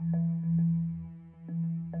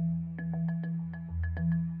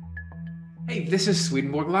Hey, this is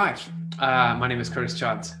Swedenborg Live. My name is Curtis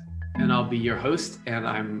Chance, and I'll be your host, and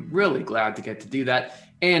I'm really glad to get to do that.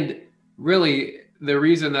 And really, the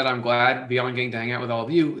reason that I'm glad, beyond getting to hang out with all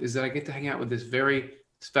of you, is that I get to hang out with this very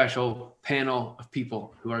special panel of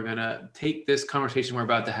people who are going to take this conversation we're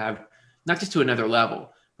about to have, not just to another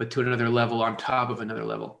level, but to another level on top of another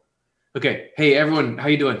level. Okay, hey, everyone, how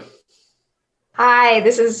you doing? Hi,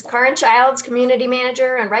 this is Karin Childs, Community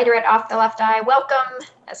Manager and writer at Off the Left Eye. Welcome.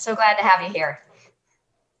 So glad to have you here.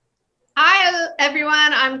 Hi,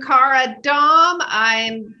 everyone. I'm Cara Dom.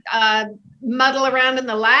 I'm muddle around in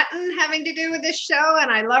the Latin having to do with this show, and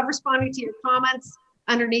I love responding to your comments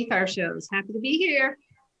underneath our shows. Happy to be here.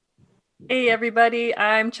 Hey, everybody.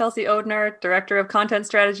 I'm Chelsea Odner, Director of Content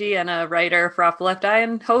Strategy and a writer for Off the Left Eye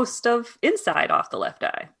and host of Inside Off the Left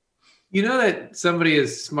Eye. You know that somebody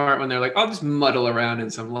is smart when they're like, I'll just muddle around in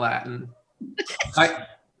some Latin. I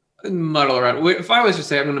muddle around. If I was to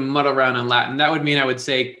say I'm going to muddle around in Latin, that would mean I would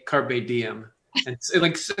say carpe diem. And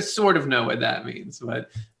like sort of know what that means,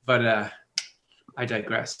 but I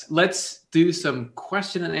digress. Let's do some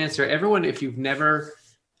question and answer. Everyone, if you've never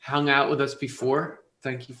hung out with us before,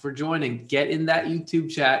 thank you for joining. Get in that YouTube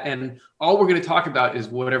chat, and all we're going to talk about is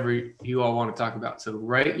whatever you all want to talk about. So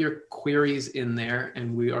write your queries in there,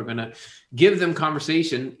 and we are going to give them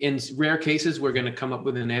conversation. In rare cases, we're going to come up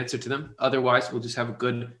with an answer to them. Otherwise, we'll just have a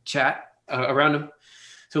good chat around them.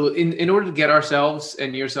 So in order to get ourselves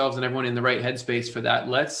and yourselves and everyone in the right headspace for that,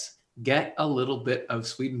 let's get a little bit of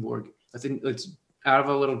Swedenborg. Let's out of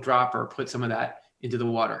a little dropper, put some of that into the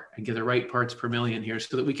water and get the right parts per million here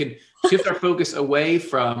so that we can shift our focus away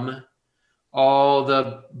from all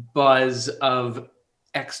the buzz of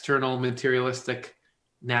external materialistic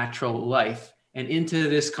natural life and into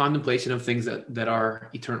this contemplation of things that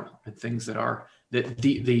are eternal and things that are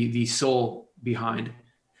the soul behind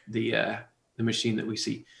the machine that we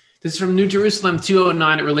see. This is from New Jerusalem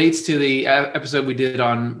 209. It relates to the episode we did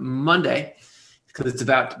on Monday because it's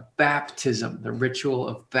about baptism, the ritual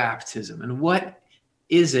of baptism, and what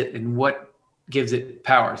is it and what gives it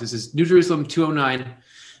power. This is New Jerusalem 209.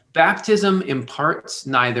 Baptism imparts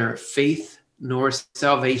neither faith nor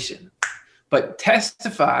salvation, but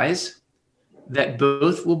testifies that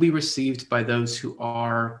both will be received by those who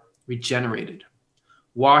are regenerated.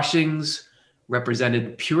 Washings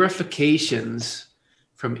represented purifications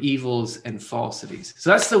from evils and falsities. So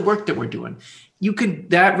that's the work that we're doing.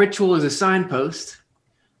 That ritual is a signpost,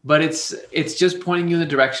 but it's just pointing you in the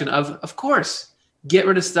direction of course, get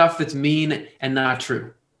rid of stuff that's mean and not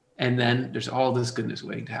true. And then there's all this goodness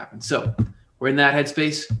waiting to happen. So we're in that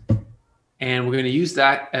headspace, and we're going to use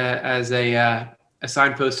that as a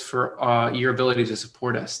signpost for your ability to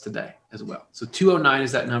support us today as well. So 209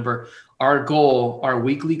 is that number. Our goal, our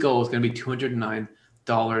weekly goal is going to be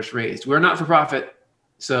 $209 raised. We're not for profit,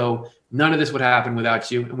 so none of this would happen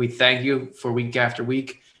without you. And we thank you for week after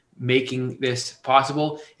week making this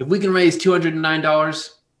possible. If we can raise $209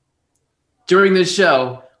 during this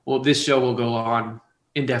show, well, this show will go on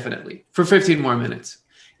indefinitely for 15 more minutes.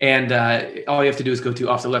 And all you have to do is go to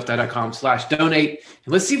offtheLeftEye.com/donate.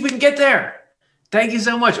 And let's see if we can get there. Thank you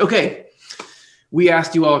so much. Okay. We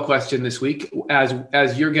asked you all a question this week.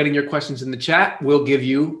 As you're getting your questions in the chat, we'll give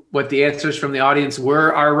you what the answers from the audience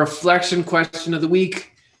were. Our reflection question of the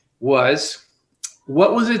week was,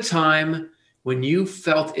 what was a time when you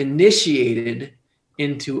felt initiated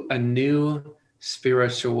into a new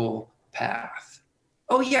spiritual path?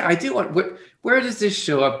 Oh yeah, I do want, where does this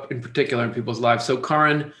show up in particular in people's lives? So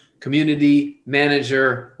Karin, community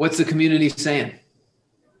manager, what's the community saying?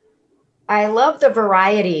 I love the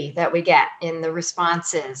variety that we get in the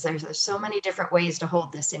responses. There's so many different ways to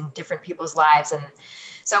hold this in different people's lives. And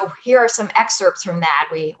so here are some excerpts from that.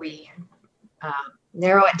 We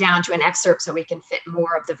narrow it down to an excerpt so we can fit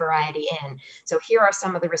more of the variety in. So here are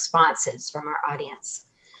some of the responses from our audience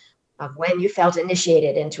of when you felt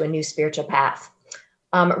initiated into a new spiritual path.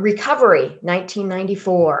 Recovery,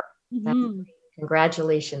 1994. Mm-hmm.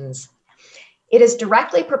 Congratulations. It is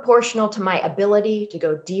directly proportional to my ability to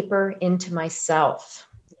go deeper into myself.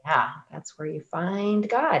 Yeah, that's where you find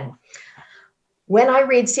God. When I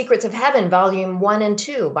read Secrets of Heaven, Volume 1 and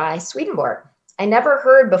 2 by Swedenborg, I never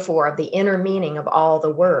heard before of the inner meaning of all the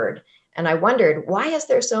word. And I wondered, why is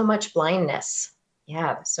there so much blindness?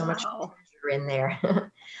 Yeah, there's so much pleasure in there.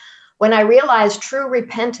 When I realized true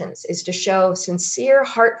repentance is to show sincere,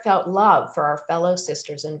 heartfelt love for our fellow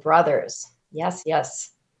sisters and brothers. Yes,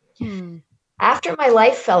 yes. After my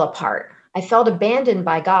life fell apart, I felt abandoned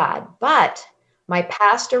by God, but my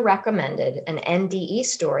pastor recommended an NDE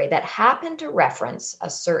story that happened to reference a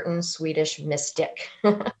certain Swedish mystic.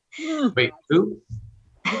 Wait, who?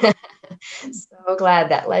 So glad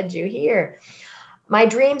that led you here. My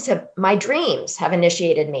dreams have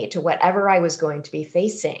initiated me to whatever I was going to be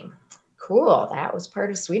facing. Cool. That was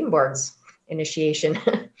part of Swedenborg's initiation.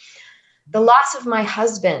 The loss of my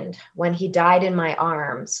husband when he died in my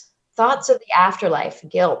arms, thoughts of the afterlife,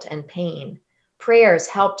 guilt and pain, prayers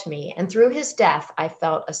helped me. And through his death, I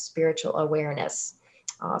felt a spiritual awareness.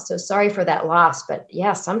 Oh, so sorry for that loss, but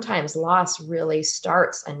yeah, sometimes loss really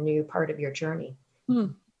starts a new part of your journey.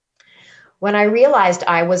 When I realized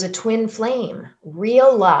I was a twin flame,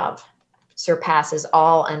 real love surpasses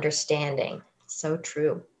all understanding. So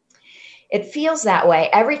true. It feels that way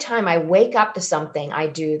every time I wake up to something I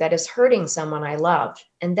do that is hurting someone I loved,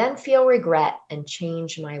 and then feel regret and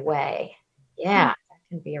change my way. Yeah, that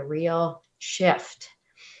can be a real shift.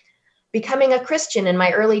 Becoming a Christian in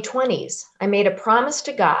my early 20s, I made a promise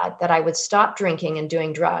to God that I would stop drinking and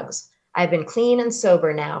doing drugs. I've been clean and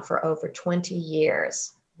sober now for over 20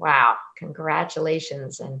 years. Wow,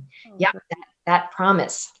 congratulations. And yeah, that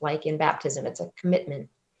promise, like in baptism, it's a commitment.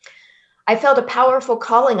 I felt a powerful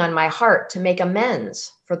calling on my heart to make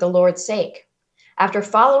amends for the Lord's sake. After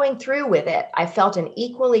following through with it, I felt an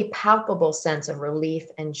equally palpable sense of relief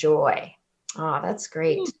and joy. Oh, that's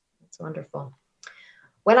great. That's wonderful.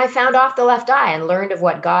 When I found Off the Left Eye and learned of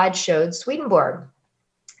what God showed Swedenborg,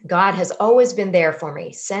 God has always been there for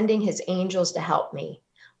me, sending his angels to help me.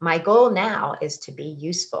 My goal now is to be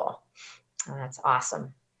useful. Oh, that's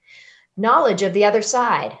awesome. Knowledge of the other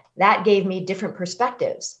side, that gave me different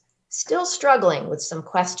perspectives. Still struggling with some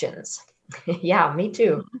questions. Yeah, me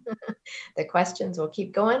too. The questions will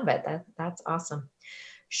keep going, but that's awesome.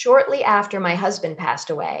 Shortly after my husband passed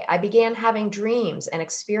away, I began having dreams and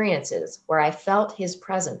experiences where I felt his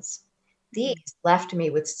presence. These left me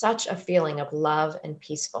with such a feeling of love and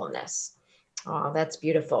peacefulness. Oh, that's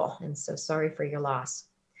beautiful. And so sorry for your loss.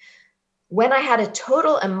 When I had a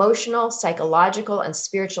total emotional, psychological, and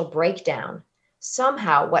spiritual breakdown,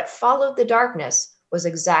 somehow what followed the darkness was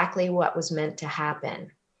exactly what was meant to happen.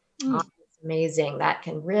 Oh, it's amazing. That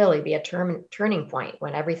can really be a turning point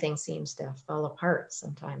when everything seems to fall apart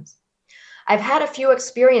sometimes. I've had a few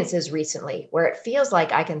experiences recently where it feels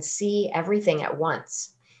like I can see everything at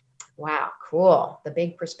once. Wow, cool. The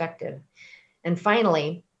big perspective. And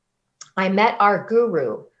finally, I met our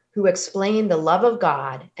guru who explained the love of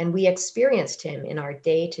God, and we experienced him in our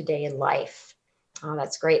day-to-day life. Oh,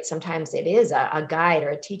 that's great. Sometimes it is a guide or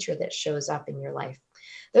a teacher that shows up in your life.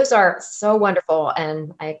 Those are so wonderful.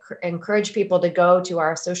 And I encourage people to go to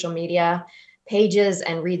our social media pages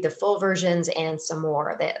and read the full versions and some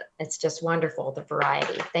more. It's just wonderful, the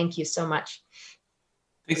variety. Thank you so much.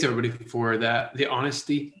 Thanks everybody for that, the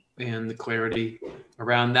honesty and the clarity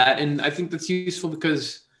around that. And I think that's useful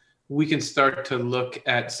because we can start to look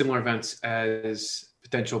at similar events as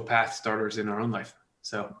potential path starters in our own life.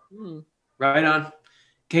 So right on.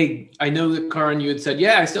 Okay, I know that Karin, you had said,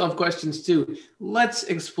 yeah, I still have questions too. Let's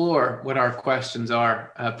explore what our questions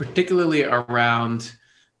are, particularly around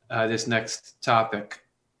this next topic.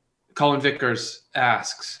 Colin Vickers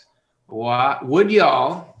asks, would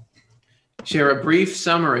y'all share a brief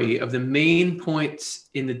summary of the main points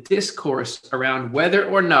in the discourse around whether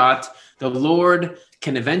or not the Lord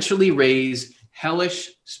can eventually raise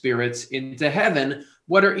hellish spirits into heaven?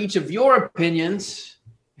 What are each of your opinions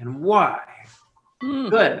and why?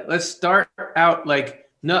 Good. Let's start out like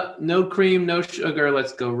no cream, no sugar.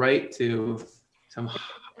 Let's go right to some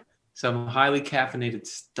highly caffeinated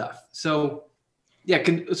stuff. So yeah,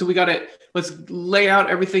 so we got it. Let's lay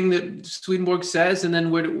out everything that Swedenborg says, and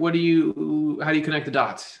then how do you connect the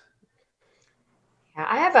dots? Yeah,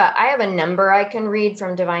 I have a number I can read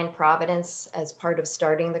from Divine Providence as part of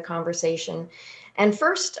starting the conversation. And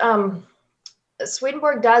first,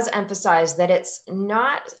 Swedenborg does emphasize that it's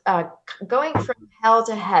not going from hell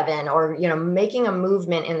to heaven or, making a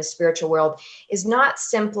movement in the spiritual world is not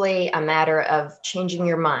simply a matter of changing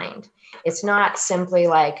your mind. It's not simply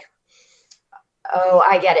like, oh,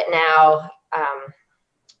 I get it now.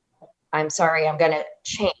 I'm sorry, I'm going to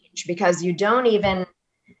change, because you don't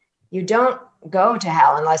go to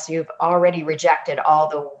hell unless you've already rejected all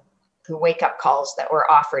the wake-up calls that were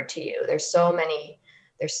offered to you.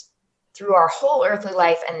 There's through our whole earthly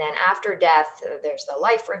life, and then after death, there's the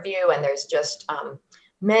life review, and there's just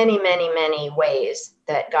many, many, many ways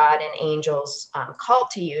that God and angels call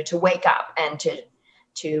to you to wake up and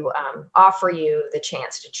to offer you the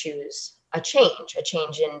chance to choose a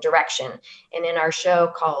change in direction. And in our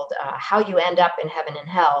show called How You End Up in Heaven and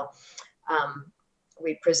Hell,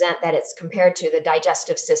 we present that it's compared to the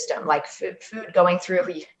digestive system, like food going through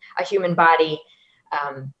a human body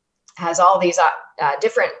has all these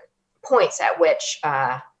different points at which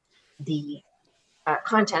the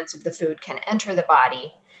contents of the food can enter the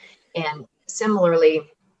body. And similarly,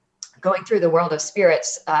 going through the world of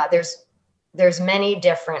spirits, there's many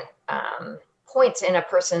different points in a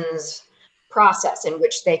person's process in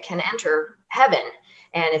which they can enter heaven.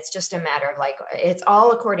 And it's just a matter of like, it's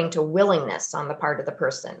all according to willingness on the part of the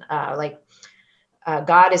person.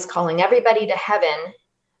 God is calling everybody to heaven,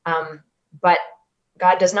 but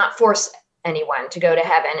God does not force anyone to go to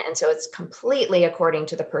heaven. And so it's completely according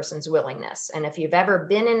to the person's willingness. And if you've ever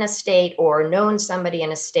been in a state or known somebody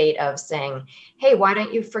in a state of saying, hey, why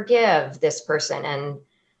don't you forgive this person? And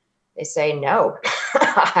they say, no,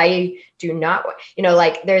 I do not.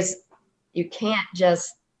 Like you can't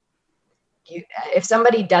just, if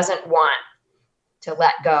somebody doesn't want to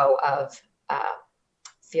let go of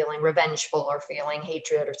feeling revengeful or feeling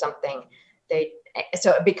hatred or something,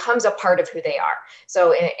 so it becomes a part of who they are.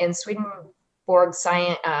 So in Swedenborg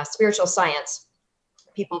spiritual science,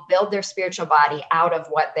 people build their spiritual body out of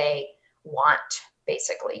what they want,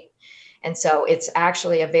 basically. And so it's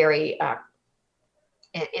actually a very,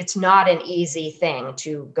 it's not an easy thing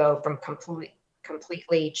to go from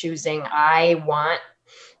completely choosing, I want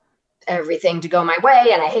everything to go my way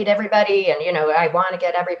and I hate everybody and, I want to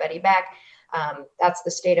get everybody back. That's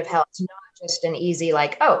the state of hell. It's not just an easy,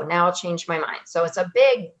 like, oh, now I'll change my mind. So it's a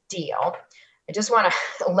big deal. I just want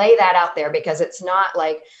to lay that out there because it's not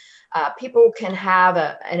like people can have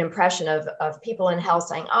an impression of people in hell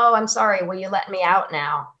saying, oh, I'm sorry, will you let me out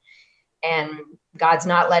now? And God's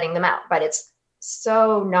not letting them out, but it's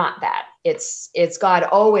so not that. It's God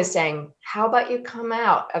always saying, how about you come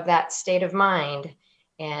out of that state of mind?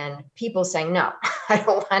 And people saying, no, I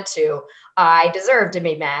don't want to. I deserve to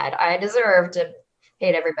be mad. I deserve to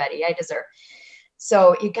hate everybody. I deserve.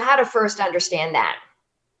 So you got to first understand that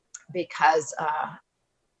because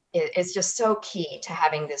it's just so key to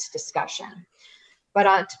having this discussion.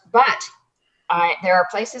 But there are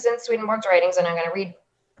places in Swedenborg's writings, and I'm going to read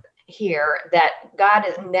here, that God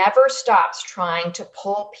never stops trying to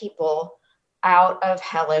pull people out of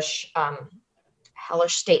hellish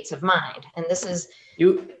states of mind. And this is,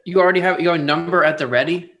 you already have your number at the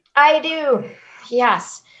ready? I do.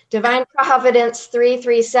 Yes. Divine Providence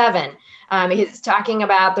 337. He's talking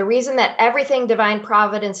about the reason that everything divine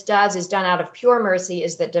providence does is done out of pure mercy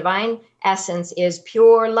is that divine essence is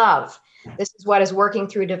pure love. This is what is working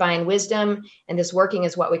through divine wisdom. And this working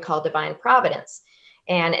is what we call divine providence.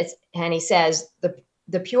 And he says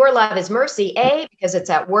the pure love is mercy, A, because it's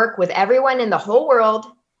at work with everyone in the whole world.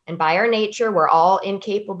 And by our nature, we're all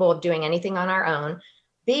incapable of doing anything on our own.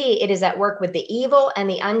 B, it is at work with the evil and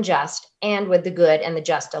the unjust and with the good and the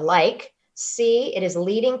just alike. C, it is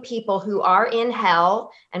leading people who are in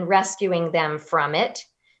hell and rescuing them from it.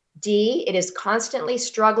 D, it is constantly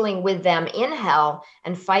struggling with them in hell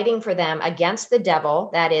and fighting for them against the devil,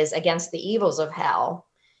 that is, against the evils of hell.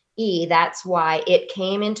 E, that's why it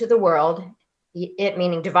came into the world. It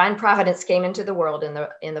meaning divine providence came into the world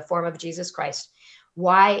in the form of Jesus Christ.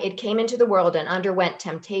 Why it came into the world and underwent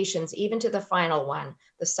temptations, even to the final one,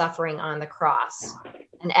 the suffering on the cross.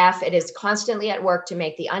 And F, it is constantly at work to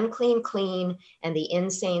make the unclean clean and the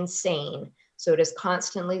insane sane. So it is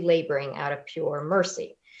constantly laboring out of pure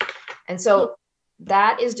mercy. And so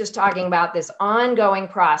that is just talking about this ongoing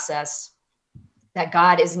process that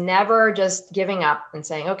God is never just giving up and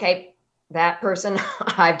saying, okay, that person,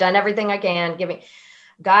 I've done everything I can,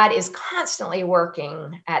 God is constantly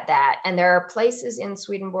working at that. And there are places in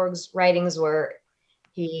Swedenborg's writings where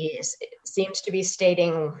he seems to be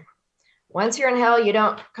stating, once you're in hell, you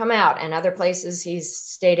don't come out. And other places he's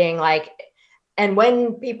stating like, and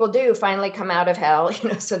when people do finally come out of hell,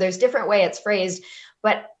 so there's different way it's phrased.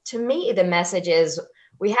 But to me, the message is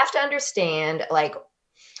we have to understand, like,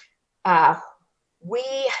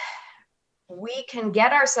 we can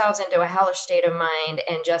get ourselves into a hellish state of mind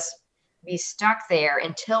and just be stuck there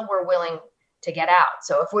until we're willing to get out.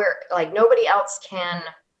 So if we're like, nobody else can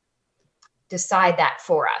decide that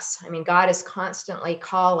for us. I mean, God is constantly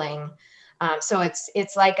calling. So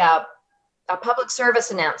it's like a public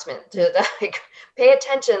service announcement to like, pay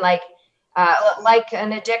attention, like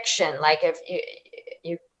an addiction. Like if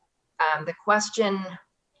you the question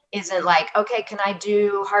isn't like, okay, can I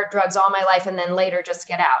do hard drugs all my life and then later just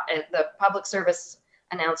get out? The public service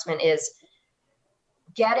announcement is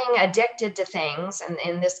getting addicted to things, and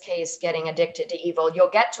in this case, getting addicted to evil. You'll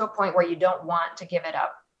get to a point where you don't want to give it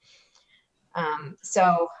up.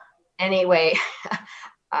 So anyway,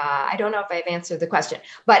 I don't know if I've answered the question,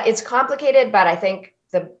 but it's complicated. But I think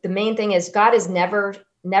the main thing is God is never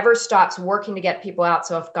stops working to get people out.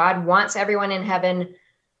 So if God wants everyone in heaven,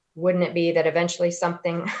 wouldn't it be that eventually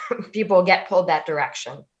people get pulled that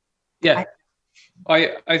direction? Yeah,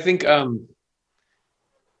 I think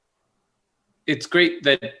it's great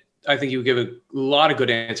that I think you give a lot of good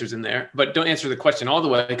answers in there, but don't answer the question all the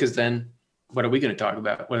way, because then what are we going to talk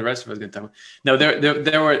about? What are the rest of us going to talk about? No,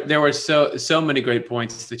 there were so many great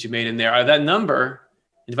points that you made in there. That number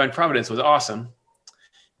in Divine Providence was awesome.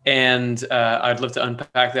 And I'd love to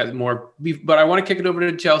unpack that more, but I want to kick it over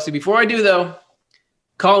to Chelsea. Before I do, though,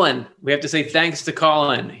 Colin, we have to say thanks to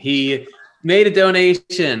Colin. He made a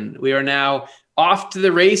donation. We are now off to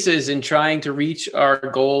the races in trying to reach our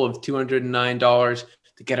goal of $209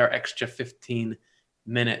 to get our extra 15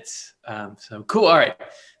 minutes. So cool. All right.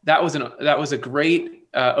 That was a great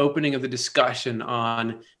opening of the discussion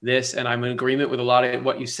on this, and I'm in agreement with a lot of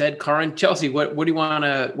what you said. Karin, Chelsea, where do you want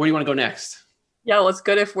to go next? Yeah, well, it's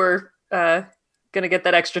good if we're going to get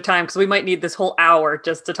that extra time, because we might need this whole hour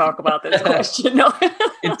just to talk about this question. No.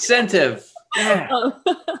 Incentive. Yeah.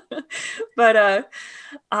 But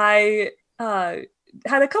I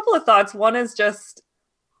had a couple of thoughts. One is just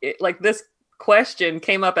like this question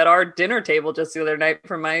came up at our dinner table just the other night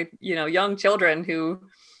from my, young children who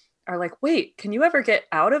are like, wait, can you ever get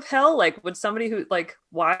out of hell? Like, would somebody who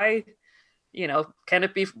why,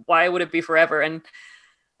 why would it be forever? And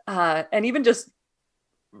even just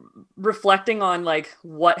reflecting on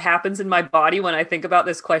what happens in my body when I think about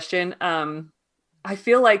this question, I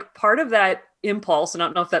feel like part of that impulse, and I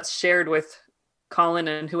don't know if that's shared with Colin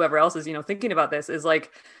and whoever else is, thinking about this, is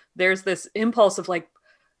there's this impulse of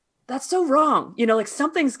that's so wrong.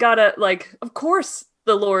 Something's gotta, of course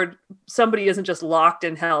the Lord, somebody isn't just locked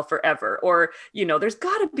in hell forever, or, there's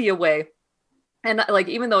gotta be a way. And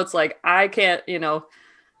even though it's I can't,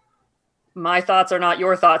 my thoughts are not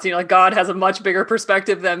your thoughts, God has a much bigger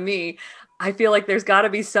perspective than me. I feel like there's got to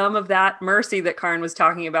be some of that mercy that Karin was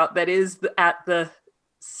talking about that is at the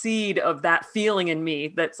seed of that feeling in me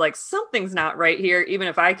that's something's not right here, even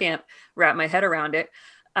if I can't wrap my head around it.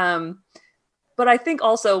 But I think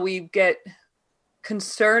also we get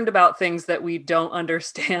concerned about things that we don't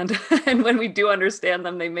understand. And when we do understand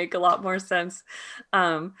them, they make a lot more sense.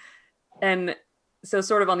 And so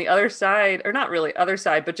sort of on the other side, or not really other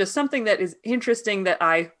side, but just something that is interesting that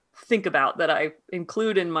I think about, that I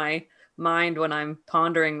include in my mind when I'm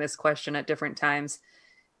pondering this question at different times,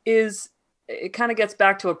 is it kind of gets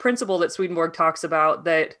back to a principle that Swedenborg talks about,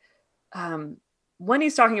 that when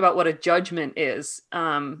he's talking about what a judgment is,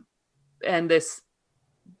 and this,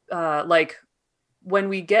 when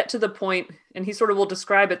we get to the point, and he sort of will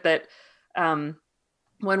describe it that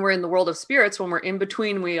when we're in the world of spirits, when we're in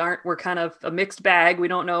between, we're kind of a mixed bag. We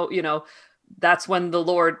don't know, that's when the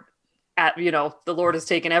Lord the Lord has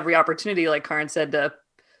taken every opportunity, like Karin said, to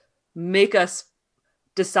make us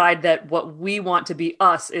decide that what we want to be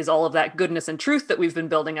us is all of that goodness and truth that we've been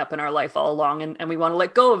building up in our life all along. And we want to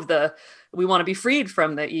let go of we want to be freed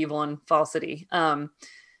from the evil and falsity.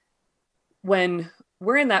 When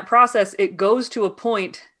we're in that process, it goes to a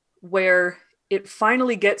point where it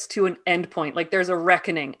finally gets to an end point. There's a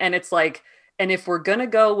reckoning, and it's and if we're going to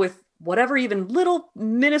go with whatever even little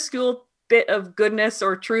minuscule bit of goodness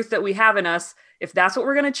or truth that we have in us, if that's what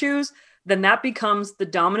we're going to choose, then that becomes the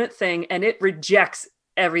dominant thing, and it rejects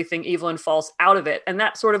everything evil and false out of it. And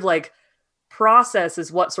that sort of process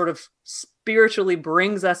is what sort of spiritually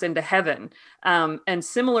brings us into heaven. And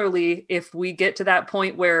similarly, if we get to that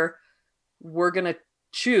point where we're going to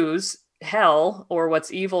choose hell or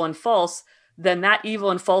what's evil and false, then that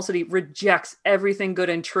evil and falsity rejects everything good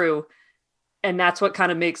and true. And that's what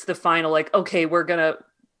kind of makes the final, okay,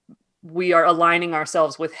 we are aligning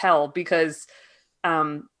ourselves with hell, because,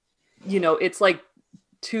 it's like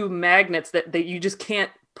two magnets that you just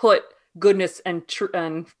can't put goodness and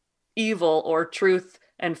evil or truth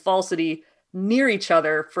and falsity near each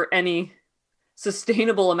other for any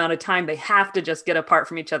sustainable amount of time. They have to just get apart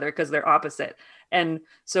from each other because they're opposite. And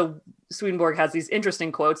so Swedenborg has these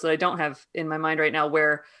interesting quotes that I don't have in my mind right now,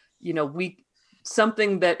 where,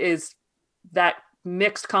 something that is that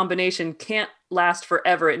mixed combination can't last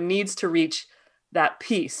forever. It needs to reach that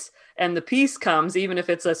peace. And the peace comes, even if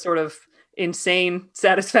it's a sort of insane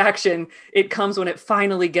satisfaction, it comes when it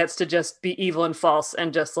finally gets to just be evil and false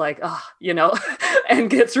and just and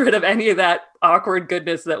gets rid of any of that awkward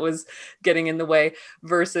goodness that was getting in the way,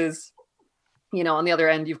 versus, on the other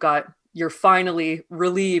end, you're finally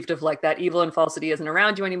relieved of that evil and falsity isn't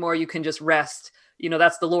around you anymore. You can just rest.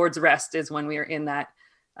 That's the Lord's rest, is when we are in that,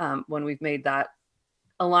 when we've made that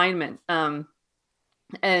alignment.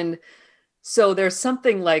 And so there's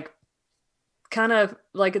something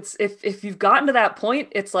it's, if you've gotten to that point,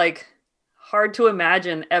 it's hard to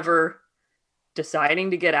imagine ever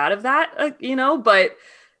deciding to get out of that, but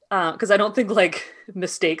because I don't think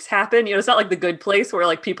mistakes happen, it's not The Good Place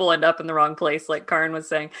where people end up in the wrong place, like Karin was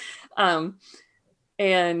saying.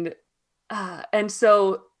 And And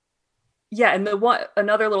so, yeah, and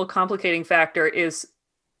another little complicating factor is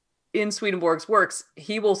in Swedenborg's works,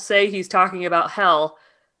 he will say he's talking about hell,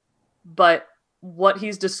 but what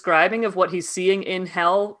he's describing of what he's seeing in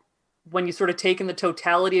hell, when you sort of take in the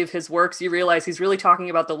totality of his works, you realize he's really talking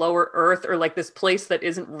about the lower earth, or like this place that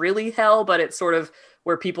isn't really hell, but it's sort of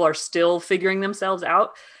where people are still figuring themselves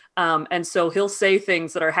out. And so he'll say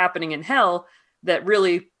things that are happening in hell that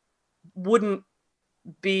really wouldn't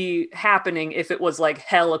be happening if it was like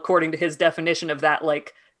hell according to his definition of that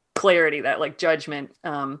like clarity, that like judgment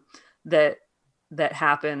that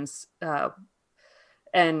happens.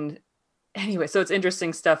 And anyway, so it's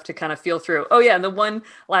interesting stuff to kind of feel through. Oh yeah, and the one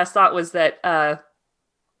last thought was that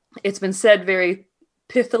it's been said very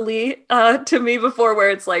pithily to me before, where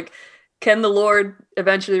it's like, can the Lord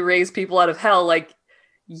eventually raise people out of hell? Like,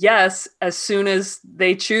 yes, as soon as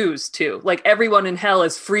they choose to. Like, everyone in hell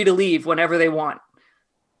is free to leave whenever they want.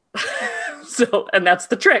 So, and that's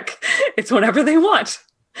the trick. It's whenever they want.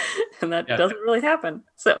 And that doesn't really happen.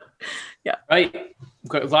 So, yeah. Right.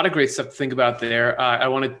 Got a lot of great stuff to think about there. I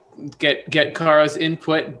want to get Kara's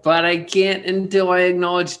input, but I can't until I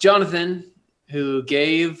acknowledge Jonathan, who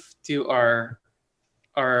gave to our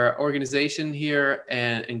organization here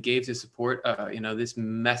and gave to support this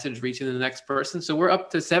message reaching the next person. So we're up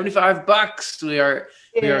to $75. We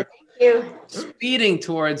are speeding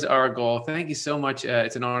towards our goal. Thank you so much.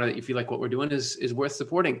 It's an honor that you feel like what we're doing is worth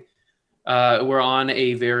supporting. We're on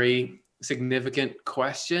a very significant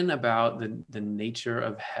question about the nature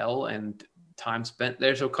of hell and time spent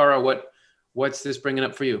there. So Kara, what's this bringing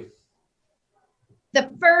up for you? The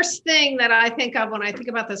first thing that I think of when I think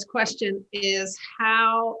about this question is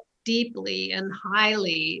how deeply and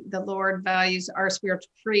highly the Lord values our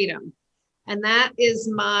spiritual freedom. And that is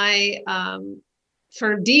my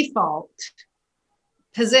sort of default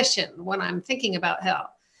position when I'm thinking about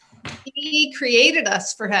hell. He created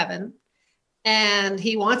us for heaven and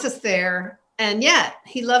he wants us there. And yet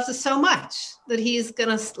he loves us so much that he's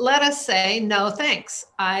going to let us say, no, thanks.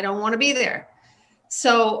 I don't want to be there.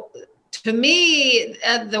 So to me,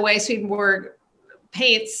 the way Swedenborg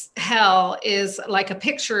paints hell is like a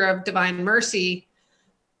picture of divine mercy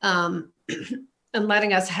and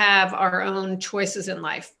letting us have our own choices in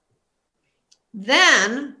life.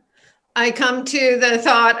 Then I come to the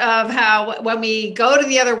thought of how when we go to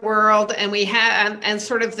the other world and we have, and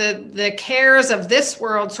sort of the cares of this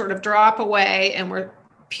world sort of drop away and we're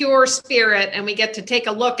pure spirit and we get to take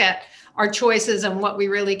a look at our choices and what we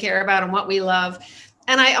really care about and what we love.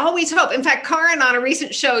 And I always hope, in fact, Karin on a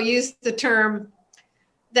recent show used the term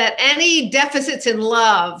that any deficits in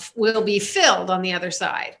love will be filled on the other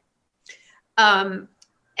side. And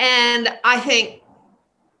I think,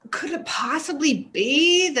 could it possibly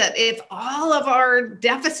be that if all of our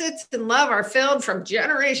deficits in love are filled from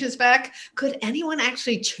generations back, could anyone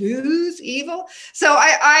actually choose evil? So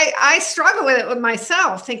I struggle with it with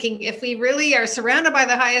myself, thinking if we really are surrounded by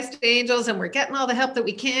the highest angels and we're getting all the help that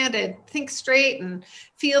we can to think straight and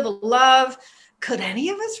feel the love, could any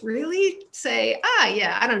of us really say,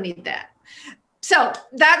 yeah, I don't need that? So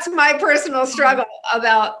that's my personal struggle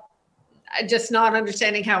about just not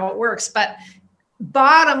understanding how it works. But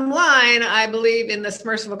bottom line, I believe in this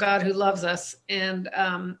merciful God who loves us and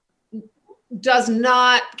does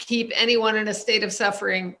not keep anyone in a state of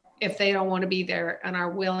suffering if they don't want to be there and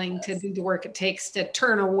are willing to do the work it takes to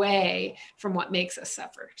turn away from what makes us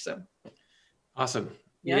suffer. So awesome.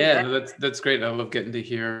 Yeah, no, that's great. I love getting to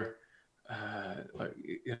hear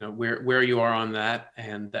where you are on that.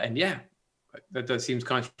 And yeah, that seems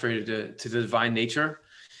contrary to the divine nature.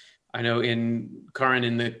 I know Karin,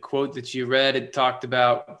 in the quote that you read, it talked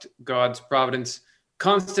about God's providence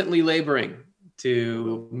constantly laboring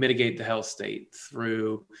to mitigate the hell state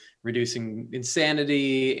through reducing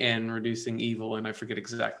insanity and reducing evil. And I forget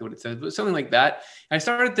exactly what it says, but something like that. I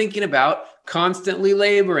started thinking about constantly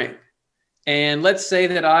laboring. And let's say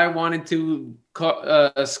that I wanted to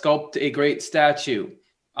sculpt a great statue.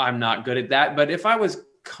 I'm not good at that, but if I was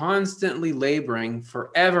constantly laboring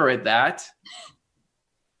forever at that,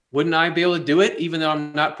 wouldn't I be able to do it, even though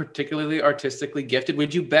I'm not particularly artistically gifted?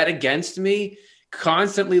 Would you bet against me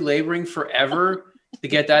constantly laboring forever to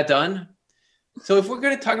get that done? So if we're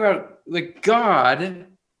going to talk about like God,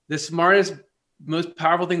 the smartest, most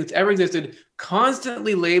powerful thing that's ever existed,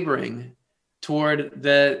 constantly laboring toward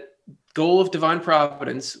the goal of divine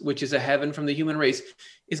providence, which is a heaven from the human race,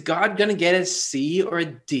 is God going to get a C or a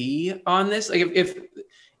D on this? Like if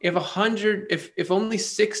only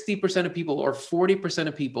 60% of people or 40%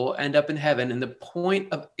 of people end up in heaven and the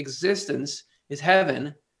point of existence is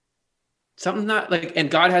heaven, something not like, and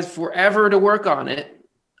God has forever to work on it.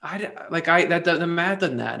 the math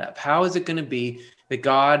doesn't add up. How is it going to be that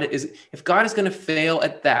if God is going to fail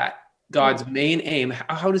at that, God's main aim,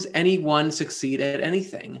 how does anyone succeed at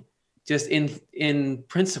anything? Just in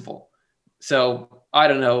principle. So I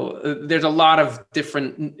don't know. There's a lot of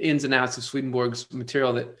different ins and outs of Swedenborg's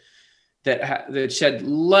material that shed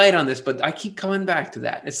light on this, but I keep coming back to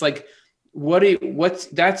that. It's like,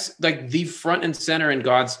 that's like the front and center in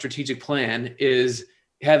God's strategic plan is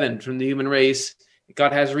heaven from the human race.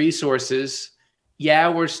 God has resources. Yeah,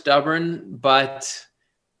 we're stubborn, but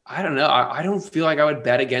I don't know. I don't feel like I would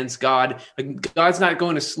bet against God. Like, God's not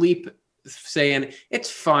going to sleep saying it's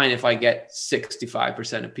fine if I get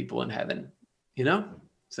 65% of people in heaven,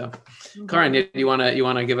 So, Karin, you want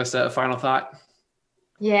to give us a final thought?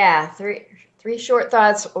 Yeah, three short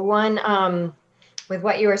thoughts. One, with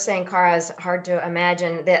what you were saying, Cara, is hard to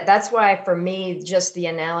imagine. That's why, for me, just the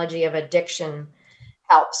analogy of addiction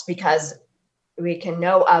helps, because we can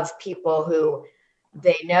know of people who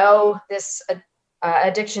they know this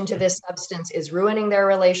addiction to this substance is ruining their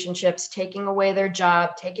relationships, taking away their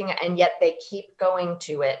job, and yet they keep going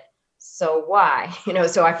to it. So why?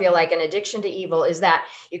 So I feel like an addiction to evil is that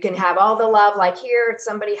you can have all the love, like here,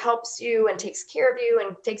 somebody helps you and takes care of you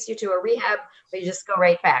and takes you to a rehab, but you just go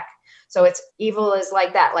right back. So evil is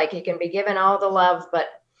like that. Like, you can be given all the love,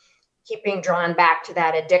 but keep being drawn back to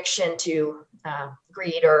that addiction to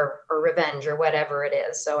greed or revenge or whatever it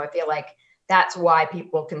is. So I feel like that's why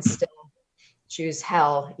people can still choose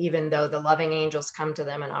hell, even though the loving angels come to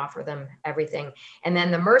them and offer them everything. And then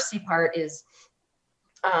the mercy part is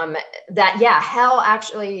hell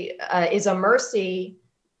actually is a mercy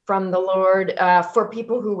from the Lord for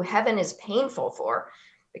people who heaven is painful for,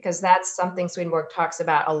 because that's something Swedenborg talks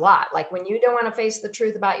about a lot. Like, when you don't want to face the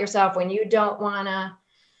truth about yourself, when you don't want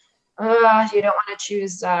to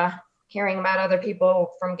choose caring about other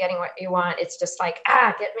people from getting what you want, it's just like,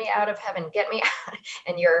 get me out of heaven, get me out,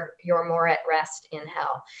 and you're more at rest in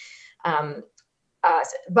hell.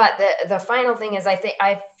 But the final thing is,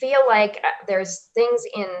 I feel like there's things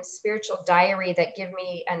in spiritual diary that give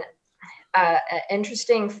me an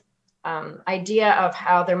interesting idea of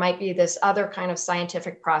how there might be this other kind of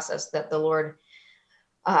scientific process that the Lord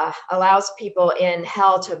allows people in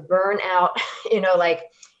hell to burn out.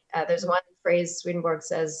 There's one phrase Swedenborg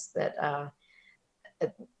says that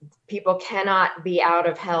people cannot be out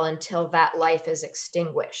of hell until that life is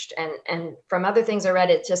extinguished. And from other things I read,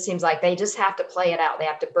 it just seems like they just have to play it out. They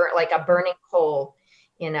have to burn like a burning coal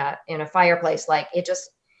in a fireplace. Like,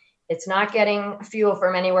 it's not getting fuel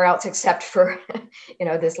from anywhere else except for,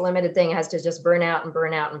 this limited thing. It has to just burn out and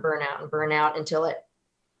burn out and burn out and burn out until it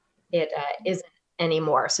isn't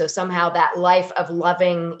anymore. So somehow that life of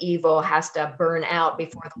loving evil has to burn out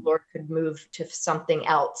before the Lord could move to something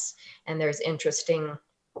else. And there's interesting,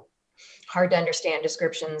 hard to understand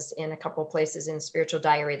descriptions in a couple of places in spiritual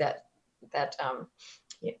diary that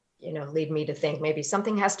lead me to think maybe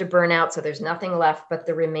something has to burn out, so there's nothing left but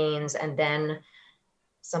the remains, and then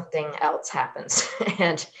something else happens.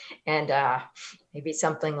 and maybe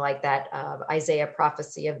something like that Isaiah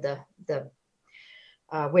prophecy of the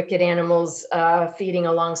wicked animals feeding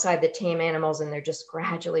alongside the tame animals, and they're just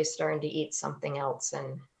gradually starting to eat something else.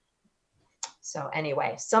 And so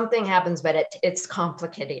anyway, something happens, but it's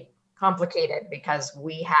complicated because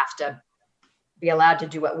we have to be allowed to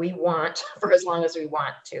do what we want for as long as we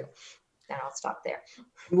want to. And I'll stop there.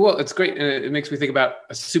 Well, it's great. And it makes me think about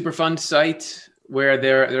a Superfund site where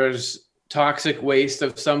there's toxic waste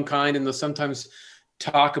of some kind, and they'll sometimes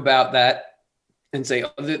talk about that and say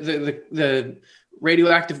the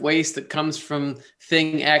radioactive waste that comes from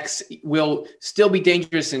thing X will still be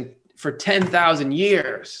dangerous for 10,000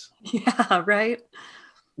 years. Yeah, right.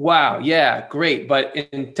 Wow. Yeah, great. But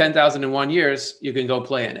in 10,001 years, you can go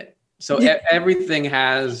play in it. So everything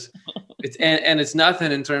has, it's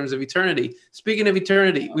nothing in terms of eternity. Speaking of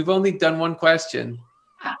eternity, we've only done one question,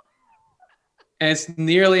 and it's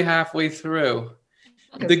nearly halfway through.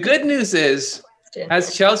 The good news is,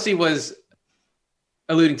 as Chelsea was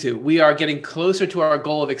alluding to, we are getting closer to our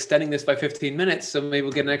goal of extending this by 15 minutes. So maybe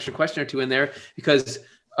we'll get an extra question or two in there, because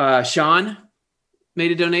Sean made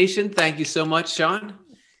a donation. Thank you so much, Sean.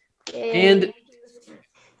 Yay. And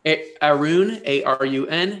Arun,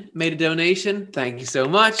 A-R-U-N, made a donation. Thank you so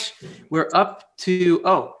much. We're up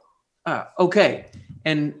to, okay.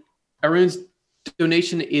 And Arun's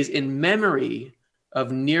donation is in memory of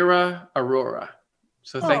Nira Arora.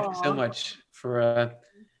 So thank you so much for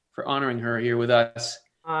honoring her here with us.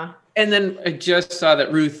 And then I just saw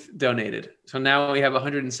that Ruth donated. So now we have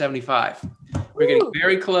 175. We're getting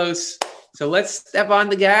very close. So let's step on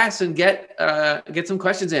the gas and get some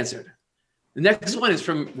questions answered. The next one is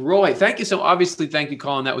from Roy. Thank you. So obviously, thank you,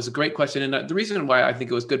 Colin. That was a great question. And the reason why I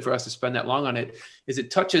think it was good for us to spend that long on it is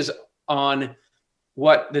it touches on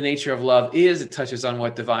what the nature of love is. It touches on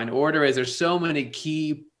what divine order is. There's so many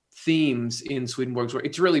key themes in Swedenborg's work.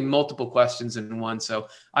 It's really multiple questions in one. So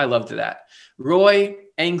I loved that. Roy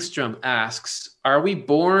Engstrom asks, are we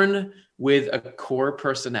born with a core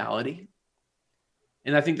personality?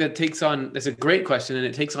 And I think that's a great question. And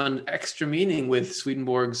it takes on extra meaning with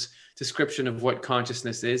Swedenborg's description of what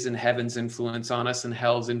consciousness is and heaven's influence on us and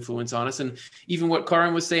hell's influence on us. And even what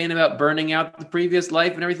Karin was saying about burning out the previous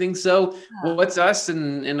life and everything. So what's us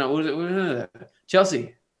and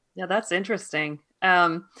Chelsea? Yeah, that's interesting.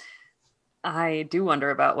 I do wonder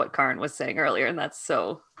about what Karin was saying earlier, and that's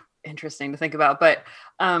so interesting to think about. But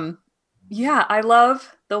yeah, I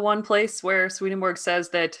love the one place where Swedenborg says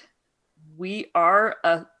that we are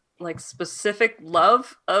a specific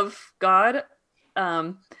love of God.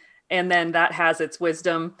 And then that has its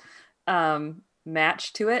wisdom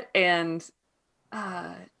matched to it. And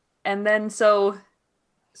then so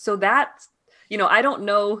that, I don't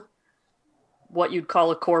know what you'd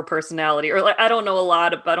call a core personality, or I don't know a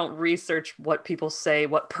lot I don't research what people say,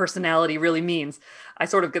 what personality really means. I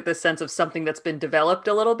sort of get this sense of something that's been developed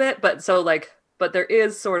a little bit, but there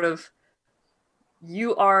is sort of,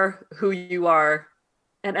 you are who you are.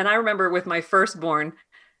 And I remember with my firstborn,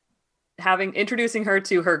 introducing her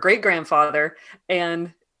to her great grandfather,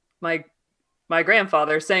 and my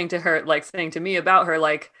grandfather saying to me about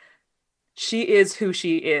her, she is who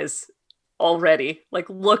she is already.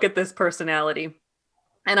 Look at this personality.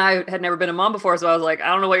 And I had never been a mom before, so I was like, I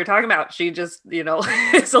don't know what you're talking about. She just,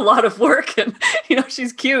 it's a lot of work, and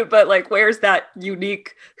she's cute, but where's that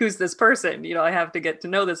unique, who's this person? I have to get to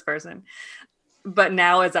know this person. But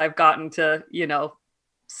now, as I've gotten to,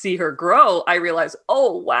 see her grow, I realize,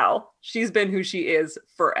 oh, wow, she's been who she is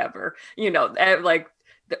forever. The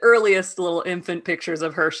earliest little infant pictures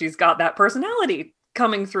of her, she's got that personality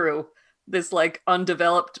coming through this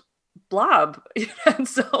undeveloped blob. And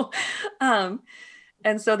so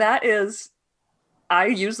that is, I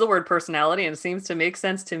use the word personality and it seems to make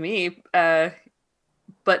sense to me.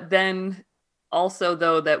 But then also,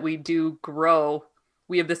 though, that we do grow,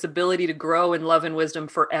 we have this ability to grow in love and wisdom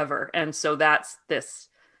forever. And so that's this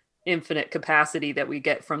infinite capacity that we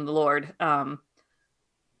get from the Lord. But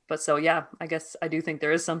so, yeah, I guess I do think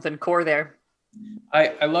there is something core there.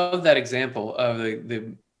 I love that example of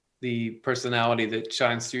the personality that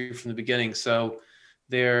shines through from the beginning. So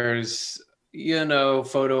there's,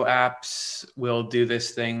 photo apps will do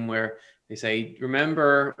this thing where they say,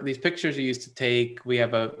 remember these pictures you used to take? We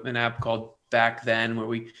have an app called Back Then where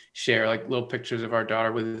we share little pictures of our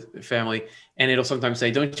daughter with the family, and it'll sometimes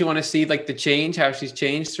say, don't you want to see the change, how she's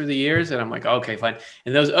changed through the years? And I'm like, okay, fine.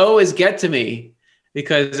 And those always get to me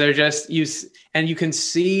because they're just and you can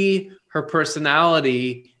see her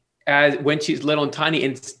personality as when she's little and tiny,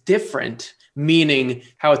 and it's different, meaning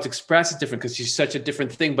how it's expressed is different because she's such a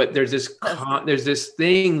different thing. But there's this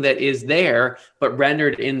thing that is there, but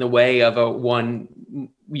rendered in the way of a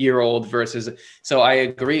 1-year-old versus. So I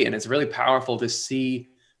agree, and it's really powerful to see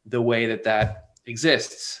the way that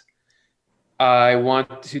exists. I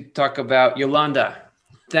want to talk about Yolanda.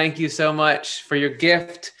 Thank you so much for your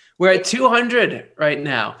gift. We're at 200 right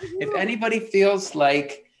now. If anybody feels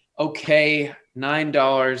like, okay,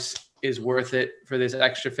 $9 is worth it for this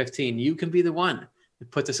extra 15, you can be the one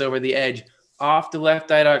that puts us over the edge.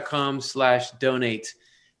 offtheLeftEye.com/donate.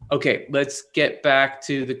 Okay, let's get back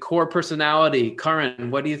to the core personality.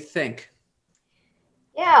 Karin, what do you think?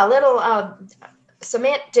 Yeah, a little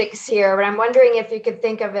semantics here, but I'm wondering if you could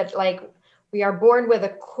think of it like we are born with a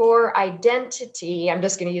core identity. I'm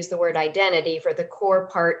just going to use the word identity for the core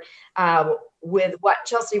part with what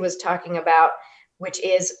Chelsea was talking about, which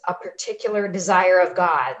is a particular desire of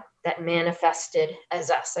God that manifested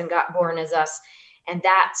as us and got born as us. And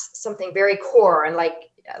that's something very core. And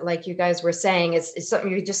like you guys were saying, it's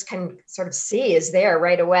something you just can sort of see is there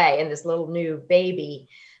right away in this little new baby.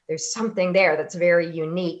 There's something there that's very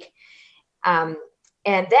unique. And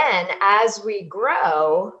then as we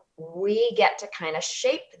grow, we get to kind of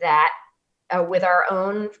shape that with our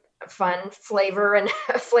own fun flavor and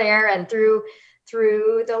flair, and through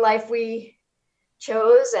the life we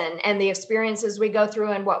chose and the experiences we go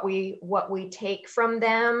through and what we take from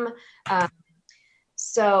them. And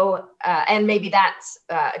maybe that's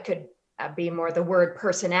could be more the word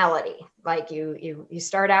personality. Like you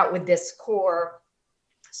start out with this core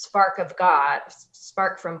spark from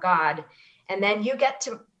God, and then you get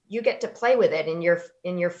to play with it in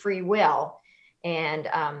your free will and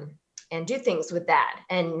do things with that.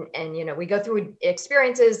 And we go through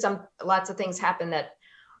experiences. Lots of things happen that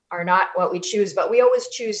are not what we choose, but we always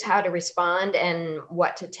choose how to respond and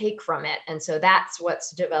what to take from it. And so that's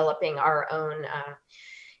what's developing our own,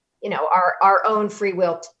 our own free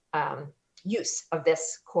will use of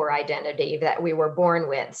this core identity that we were born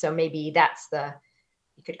with. So maybe that's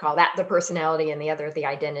you could call that the personality and the other the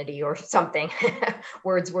identity or something.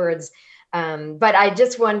 words. But I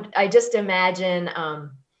just imagine,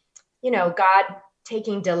 God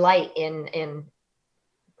taking delight in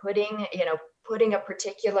putting a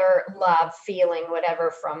particular love, feeling,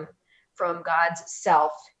 whatever from God's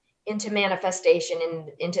self into manifestation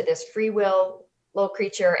into this free will little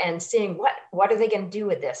creature, and seeing what are they going to do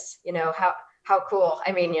with this? How cool.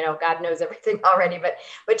 I mean, God knows everything already, but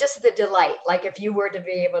just the delight, like if you were to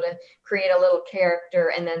be able to create a little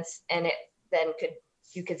character and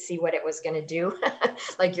you could see what it was going to do,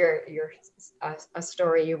 like a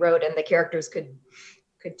story you wrote, and the characters could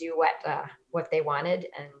do what they wanted,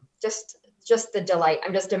 and just the delight.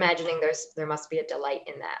 I'm just imagining there must be a delight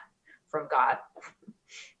in that from God.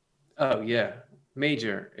 Oh yeah,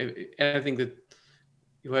 major. And I think that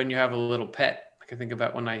when you have a little pet, like I think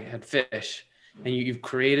about when I had fish, and you've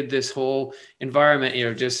created this whole environment,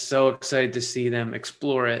 you're just so excited to see them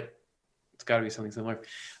explore it. It's got to be something similar.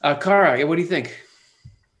 Kara, what do you think?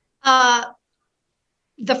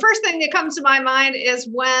 The first thing that comes to my mind is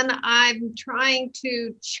when I'm trying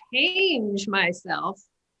to change myself,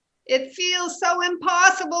 it feels so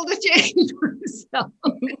impossible to change myself.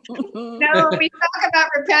 We talk about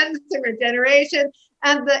repentance and regeneration,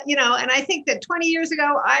 and and I think that 20 years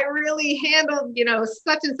ago, I really handled,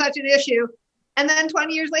 such and such an issue. And then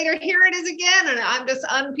 20 years later, here it is again. And I'm just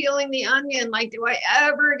unpeeling the onion. Like, do I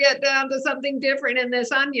ever get down to something different in this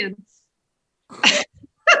onion?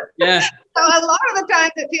 Yeah. So a lot of the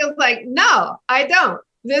times it feels like, no, I don't.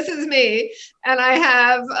 This is me. And I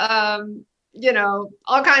have,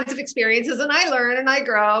 all kinds of experiences, and I learn and I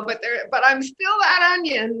grow, but I'm still that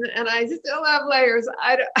onion, and I still have layers.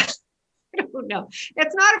 I don't know.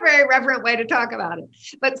 It's not a very reverent way to talk about it,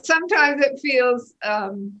 but sometimes it feels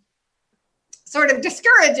sort of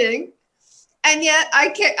discouraging. And yet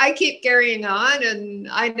I keep carrying on, and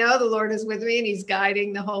I know the Lord is with me and he's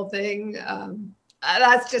guiding the whole thing.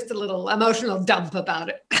 That's just a little emotional dump about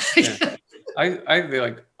it. Yeah. I feel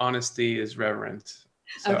like honesty is reverence.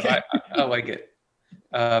 So okay. I like it.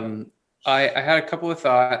 I had a couple of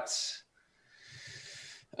thoughts.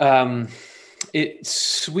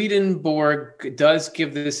 Swedenborg does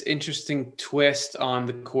give this interesting twist on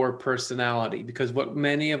the core personality, because what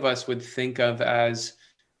many of us would think of as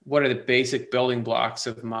what are the basic building blocks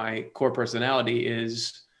of my core personality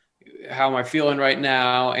is how am I feeling right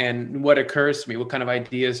now, and what occurs to me, what kind of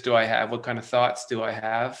ideas do I have, what kind of thoughts do I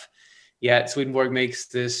have. Yet Swedenborg makes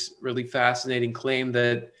this really fascinating claim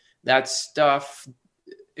that stuff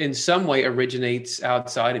in some way originates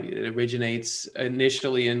outside of you. It originates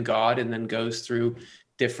initially in God and then goes through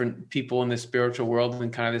different people in the spiritual world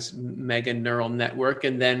and kind of this mega neural network,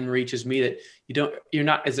 and then reaches me, that you're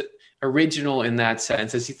not as original in that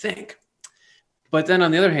sense as you think. But then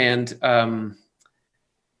on the other hand,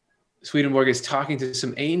 Swedenborg is talking to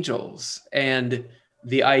some angels, and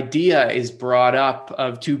the idea is brought up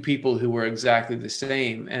of two people who were exactly the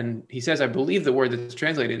same. And he says, I believe the word that's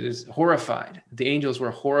translated is horrified. The angels were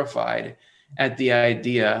horrified at the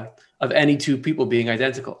idea of any two people being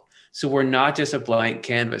identical. So we're not just a blank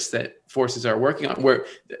canvas that forces our working on, where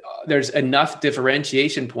there's enough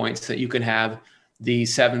differentiation points that you can have the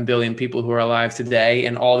 7 billion people who are alive today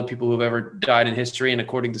and all the people who've ever died in history. And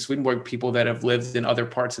according to Swedenborg, people that have lived in other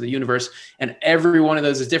parts of the universe, and every one of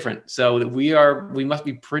those is different. So we must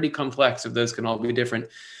be pretty complex if those can all be different.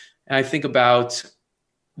 And I think about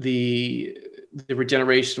the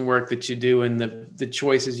regeneration work that you do and the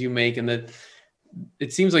choices you make, and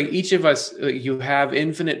it seems like each of us, you have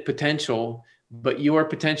infinite potential, but your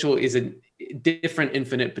potential is a different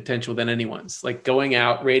infinite potential than anyone's. Like going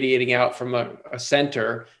out, radiating out from a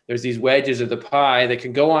center, there's these wedges of the pie that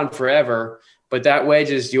can go on forever, but that wedge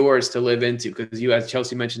is yours to live into, because you, as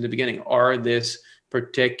Chelsea mentioned at the beginning, are this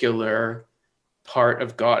particular part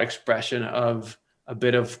of God, expression of a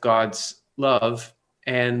bit of God's love.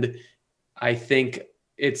 And I think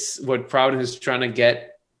it's what Providence is trying to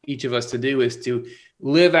get each of us to do, is to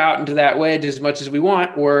live out into that wedge as much as we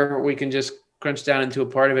want, or we can just crunch down into a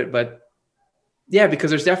part of it. But yeah, because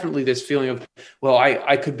there's definitely this feeling of, well,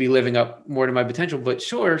 I could be living up more to my potential, but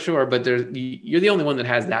sure. But you're the only one that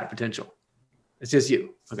has that potential. It's just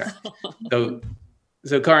you. Okay.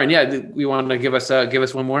 So Karin, yeah, we want to give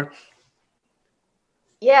us one more.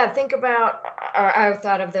 Yeah. Think about, I've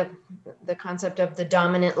thought of the concept of the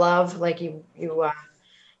dominant love, like you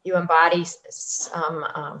embody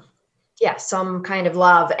some, yeah, some kind of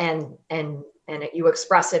love, and you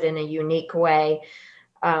express it in a unique way.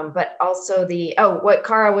 But also what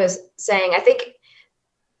Cara was saying, I think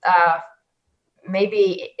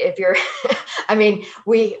maybe if you're, I mean,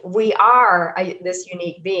 we are this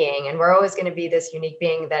unique being, and we're always going to be this unique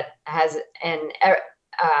being that has, and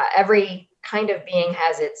every kind of being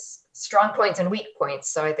has its strong points and weak points.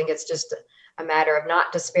 So I think it's just a matter of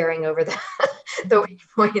not despairing over the weak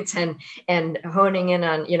points and honing in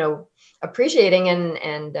on, appreciating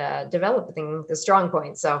and developing the strong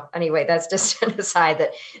points. So anyway, that's just an aside,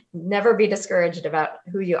 that never be discouraged about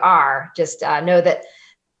who you are. Just know that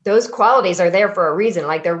those qualities are there for a reason.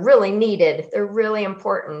 Like, they're really needed. They're really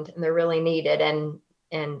important, and they're really needed.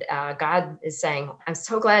 And God is saying, I'm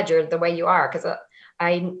so glad you're the way you are, because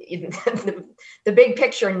the big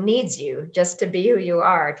picture needs you just to be who you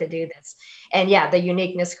are to do this. And yeah, the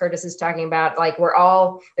uniqueness Curtis is talking about, like,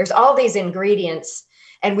 there's all these ingredients,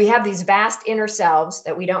 and we have these vast inner selves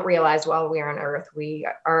that we don't realize while we're on earth. We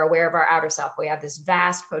are aware of our outer self. We have this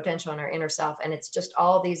vast potential in our inner self, and it's just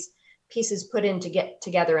all these pieces put in to get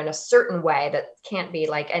together in a certain way that can't be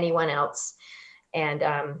like anyone else. And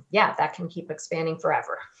that can keep expanding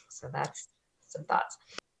forever. So that's some thoughts.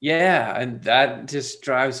 Yeah, and that just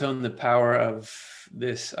drives home the power of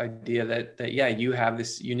this idea that you have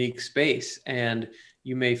this unique space, and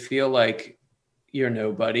you may feel like you're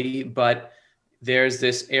nobody, but there's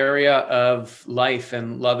this area of life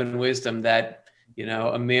and love and wisdom that,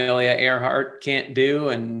 Amelia Earhart can't do,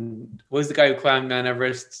 and was the guy who climbed Mount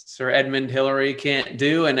Everest, Sir Edmund Hillary, can't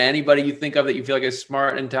do, and anybody you think of that you feel like is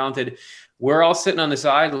smart and talented, we're all sitting on the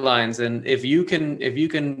sidelines. And if you can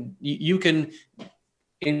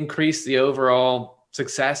increase the overall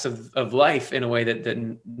success of life in a way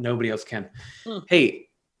that nobody else can. Hey,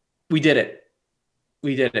 we did it.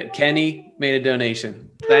 Kenny made a donation.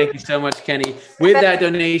 Thank you so much, Kenny. With that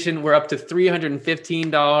donation, we're up to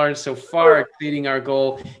 $315, so far exceeding our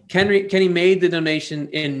goal. Kenny made the donation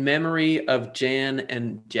in memory of Jan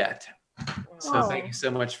and Jet. So thank you so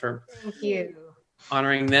much for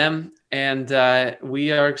honoring them. And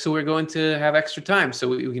we're going to have extra time, so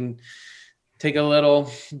we can take a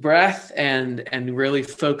little breath and really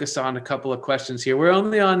focus on a couple of questions here. We're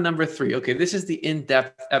only on number 3. Okay, this is the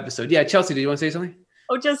in-depth episode. Yeah, Chelsea, do you want to say something?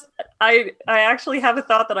 Oh, I actually have a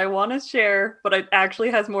thought that I want to share, but it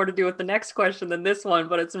actually has more to do with the next question than this one,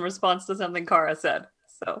 but it's in response to something Cara said.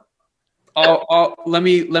 So. Let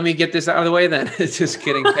me get this out of the way then. Just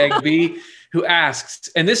kidding. Peg B, who asks,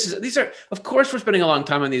 and these are, of course, we're spending a long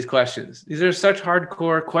time on these questions. These are such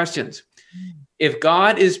hardcore questions. If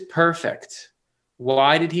God is perfect,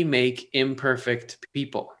 why did he make imperfect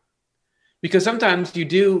people? Because sometimes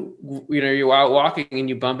you're out walking and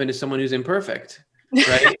you bump into someone who's imperfect,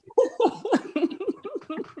 right?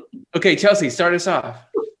 Okay, Chelsea, start us off.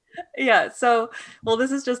 Yeah. So,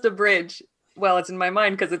 this is just a bridge. Well, it's in my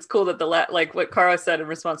mind because it's cool that like what Cara said in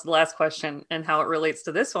response to the last question and how it relates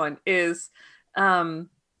to this one is,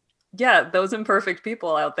 those imperfect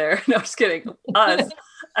people out there. No, just kidding. Us.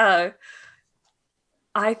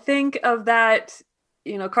 I think of that,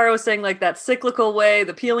 Cara was saying, like, that cyclical way,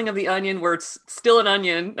 the peeling of the onion, where it's still an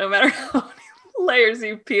onion, no matter how many layers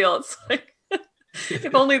you peel. It's like,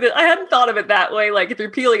 if only that I hadn't thought of it that way. Like, if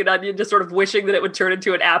you're peeling an onion, just sort of wishing that it would turn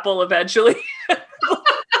into an apple eventually.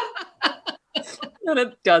 And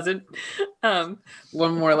it doesn't.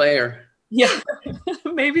 One more layer. Yeah,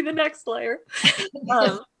 maybe the next layer.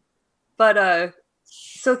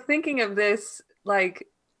 So thinking of this, like,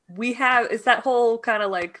 it's that whole kind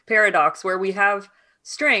of like paradox where we have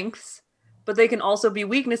strengths, but they can also be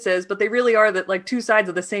weaknesses, but they really are like two sides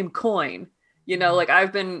of the same coin. Like,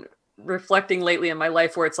 I've been reflecting lately in my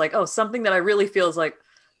life where it's like, something that I really feel is like,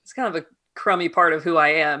 it's kind of a crummy part of who I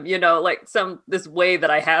am, like this way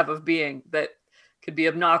that I have of being that could be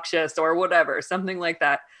obnoxious or whatever, something like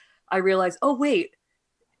that. I realize, wait,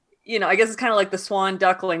 I guess it's kind of like the swan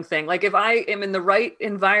duckling thing. Like, if I am in the right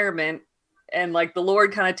environment and like the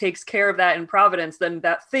Lord kind of takes care of that in providence, then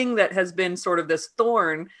that thing that has been sort of this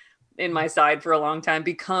thorn in my side for a long time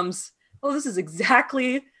becomes, this is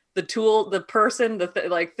exactly the tool, the person,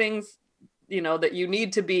 like things, that you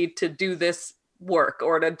need to be to do this work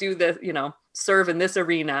or to do this, serve in this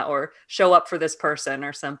arena or show up for this person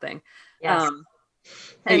or something. Yes.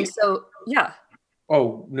 And so, yeah.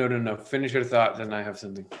 Oh, no. Finish your thought. Then I have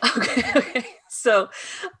something. Okay. So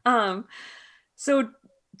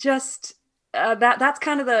just that's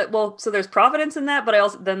kind of so there's providence in that,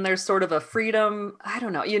 but then there's sort of a freedom. I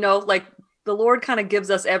don't know, like the Lord kind of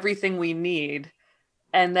gives us everything we need.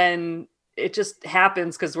 And then it just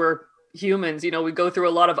happens because we're humans, we go through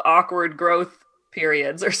a lot of awkward growth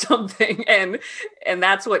periods or something, and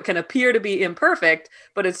that's what can appear to be imperfect,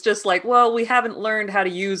 but it's just like, well, we haven't learned how to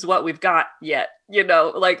use what we've got yet,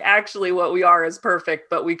 like actually what we are is perfect,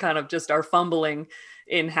 but we kind of just are fumbling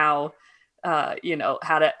in how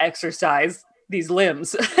how to exercise these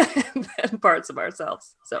limbs and parts of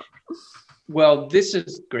ourselves. So well, this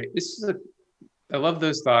is great. I love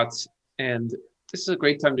those thoughts, and this is a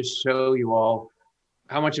great time to show you all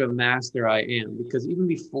how much of a master I am, because even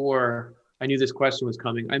before I knew this question was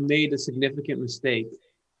coming, I made a significant mistake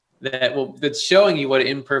that's showing you what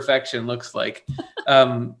imperfection looks like.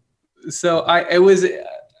 So I was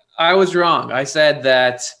wrong. I said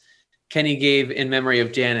that Kenny gave in memory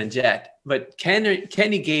of Jan and Jet, but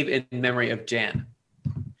Kenny gave in memory of Jan.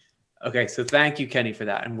 Okay, so thank you, Kenny, for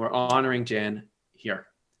that, and we're honoring Jan here.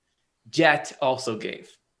 Jet also gave,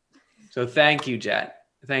 so thank you, Jet.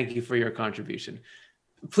 Thank you for your contribution.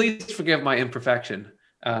 Please forgive my imperfection.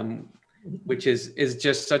 Which is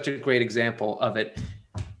just such a great example of it.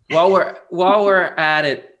 While we're at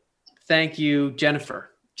it, thank you,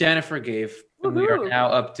 Jennifer. Jennifer gave, and we are now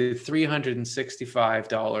up to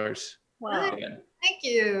 $365. Wow. Thank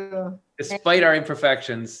you. Despite our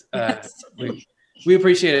imperfections, we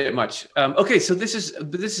appreciate it much. Okay, so this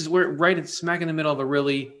is we're right smack in the middle of a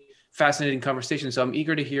really fascinating conversation. So I'm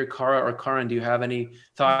eager to hear Cara or Karan. Do you have any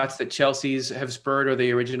thoughts that Chelsea's have spurred, or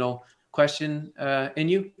the original question in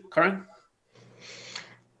you, Karan?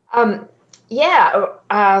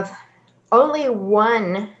 Only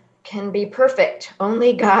one can be perfect.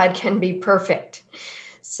 Only God can be perfect.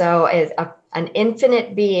 So an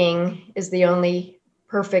infinite being is the only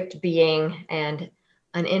perfect being, and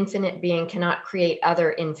an infinite being cannot create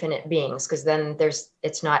other infinite beings, because then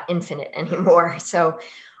it's not infinite anymore. So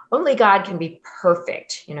only God can be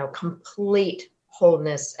perfect, complete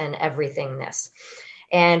wholeness and everythingness.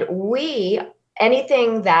 And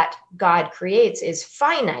anything that God creates is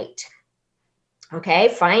finite. Okay,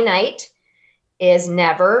 finite is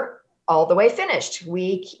never all the way finished.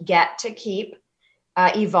 We get to keep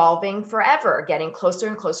evolving forever, getting closer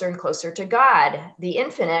and closer and closer to God. The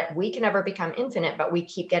infinite, we can never become infinite, but we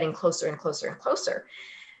keep getting closer and closer and closer.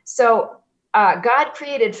 So God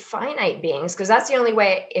created finite beings because that's the only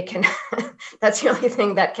way it can, that's the only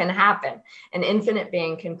thing that can happen. An infinite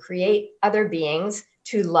being can create other beings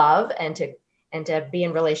to love and to be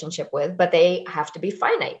in relationship with, but they have to be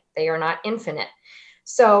finite. They are not infinite.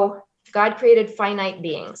 So God created finite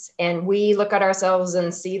beings, and we look at ourselves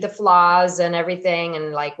and see the flaws and everything,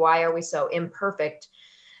 and like, why are we so imperfect?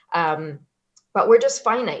 But we're just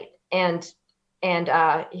finite, and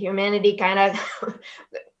humanity kind of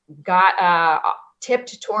got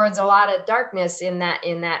tipped towards a lot of darkness in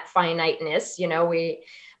that finiteness,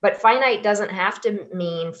 but finite doesn't have to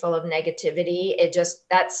mean full of negativity. It just,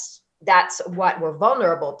 that's what we're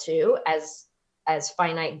vulnerable to as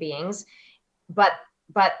finite beings. But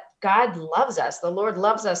God loves us. The Lord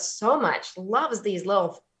loves us so much, loves these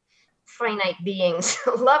little finite beings,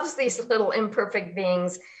 loves these little imperfect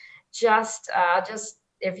beings. Just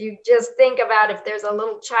if you just think about, if there's a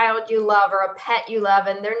little child you love or a pet you love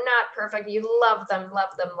and they're not perfect, you love them,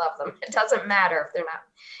 love them, love them. It doesn't matter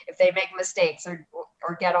if they make mistakes or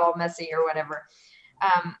get all messy or whatever.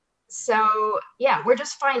 So yeah, we're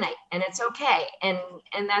just finite, and it's okay. And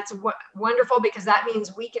that's wonderful, because that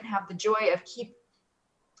means we can have the joy of keep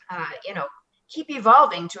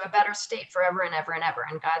evolving to a better state forever and ever and ever.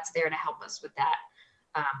 And God's there to help us with that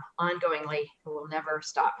ongoingly. He will never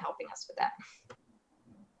stop helping us with that.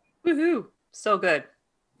 Woohoo. So good.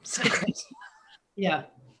 So great. Yeah,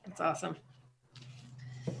 that's awesome.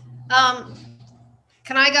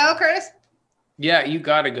 Can I go, Curtis? Yeah, you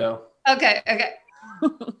gotta go. Okay.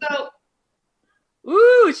 So,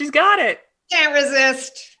 ooh, she's got it. Can't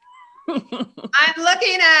resist. I'm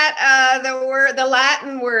looking at the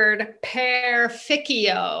Latin word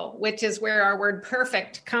perficio, which is where our word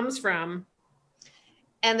perfect comes from.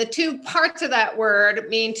 And the two parts of that word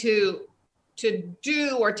mean to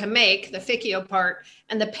do or to make, the ficio part,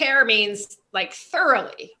 and the per means like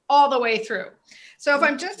thoroughly, all the way through. So if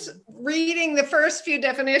I'm just reading the first few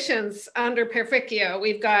definitions under perficio,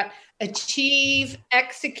 we've got achieve,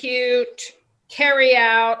 execute, carry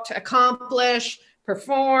out, accomplish,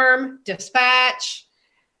 perform, dispatch,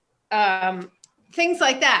 things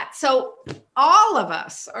like that. So all of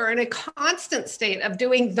us are in a constant state of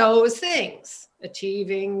doing those things,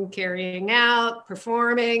 achieving, carrying out,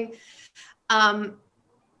 performing.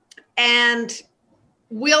 And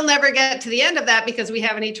we'll never get to the end of that because we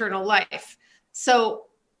have an eternal life. So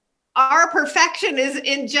our perfection is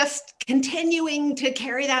in just continuing to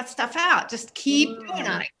carry that stuff out. Just keep doing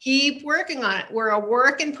on it, keep working on it. We're a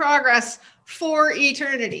work in progress for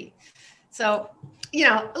eternity. So,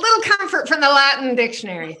 a little comfort from the Latin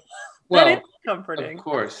dictionary. Well, that is comforting. of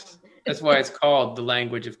course. That's why it's called the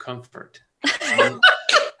language of comfort.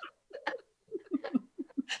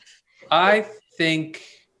 I think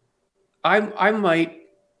I might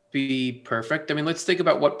be perfect. I mean, let's think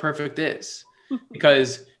about what perfect is.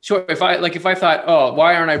 Because sure, if I thought, oh,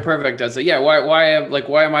 why aren't I perfect? I'd say, yeah, why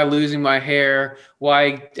am I losing my hair?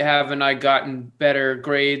 Why haven't I gotten better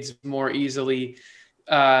grades more easily?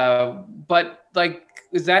 But like,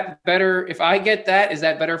 is that better? If I get that, is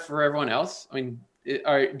that better for everyone else? I mean,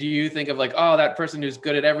 do you think of like, oh, that person who's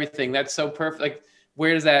good at everything, that's so perfect? Like,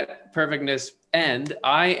 where does that perfectness end?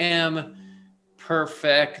 I am a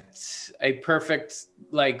perfect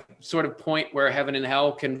like sort of point where heaven and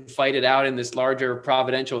hell can fight it out in this larger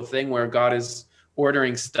providential thing where God is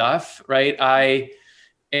ordering stuff, right?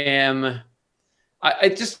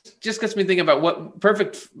 It just gets me thinking about what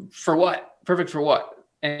perfect for what,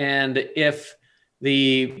 and if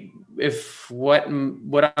what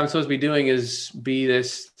I'm supposed to be doing is be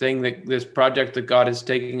this project that God is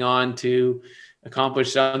taking on to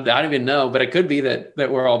accomplish something. I don't even know, but it could be that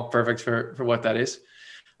we're all perfect for what that is.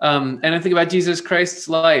 And I think about Jesus Christ's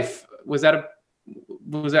life. How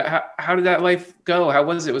did that life go? How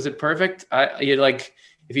was it? Was it perfect?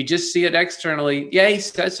 If you just see it externally, yeah, he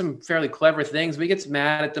said some fairly clever things, but he gets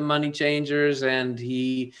mad at the money changers, and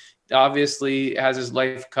he obviously has his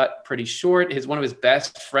life cut pretty short. One of his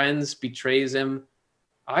best friends betrays him.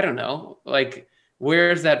 I don't know, like,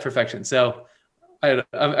 where's that perfection? So I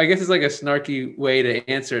guess it's like a snarky way to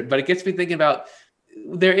answer it, but it gets me thinking about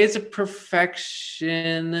there is a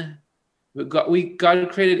perfection.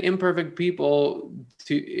 God created imperfect people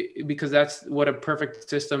because that's what a perfect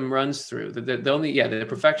system runs through. The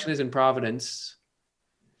perfection is in providence.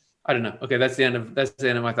 I don't know. Okay, that's the end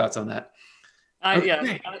of my thoughts on that.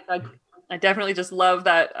 I definitely just love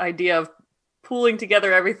that idea of pooling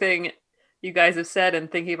together everything you guys have said and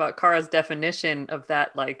thinking about Kara's definition of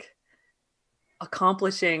that, like,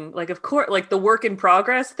 accomplishing, like, of course, like the work in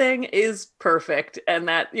progress thing is perfect, and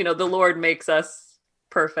that, the Lord makes us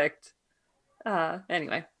perfect.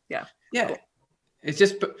 Anyway, yeah. Cool. It's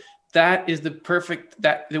just that is the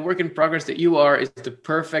work in progress that you are is the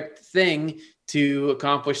perfect thing to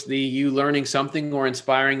accomplish you learning something or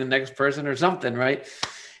inspiring the next person or something, right?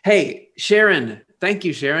 Hey, Sharon, thank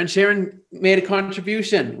you, Sharon. Sharon made a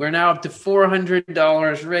contribution. We're now up to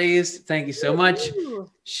 $400 raised. Thank you so much.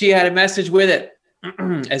 She had a message with it.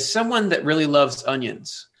 As someone that really loves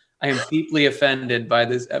onions, I am deeply offended by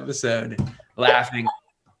this episode. Laughing.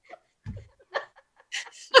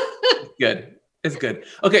 It's good.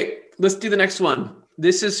 Okay, let's do the next one.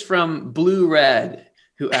 This is from Blue Red,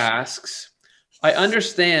 who asks, I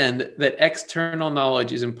understand that external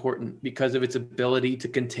knowledge is important because of its ability to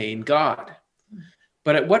contain God.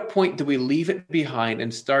 But at what point do we leave it behind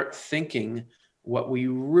and start thinking what we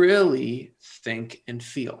really think and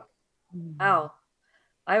feel? Wow.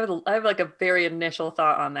 I have like a very initial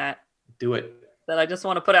thought on that. Do it. That I just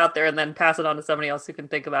want to put out there and then pass it on to somebody else who can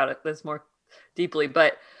think about it this more deeply.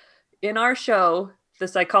 But in our show, The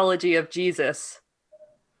Psychology of Jesus,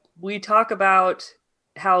 we talk about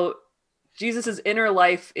how Jesus's inner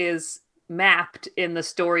life is mapped in the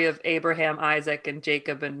story of Abraham, Isaac, and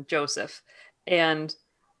Jacob and Joseph. And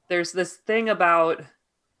there's this thing about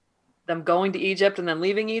them going to Egypt and then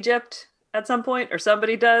leaving Egypt at some point, or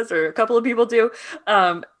somebody does, or a couple of people do.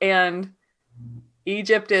 And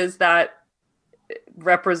Egypt is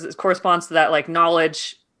corresponds to that, like,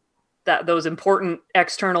 knowledge, that those important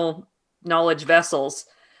external knowledge vessels.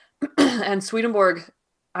 And Swedenborg,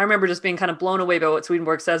 I remember just being kind of blown away by what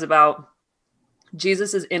Swedenborg says about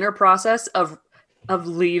Jesus's inner process of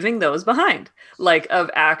leaving those behind, like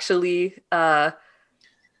of actually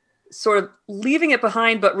sort of leaving it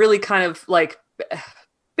behind, but really kind of like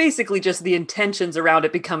basically just the intentions around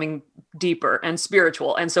it becoming deeper and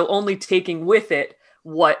spiritual. And so only taking with it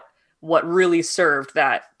what really served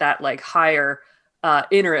that like higher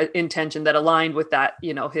inner intention that aligned with that,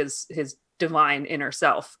 his divine inner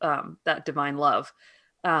self, that divine love.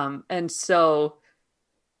 And so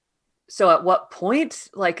at what point,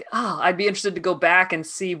 like, I'd be interested to go back and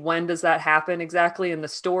see when does that happen exactly in the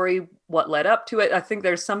story, what led up to it. I think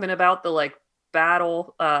there's something about the like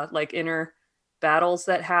battle, like inner battles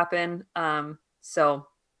that happen. So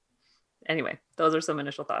anyway, those are some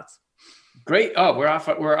initial thoughts. Great. Oh, we're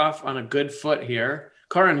off on a good foot here.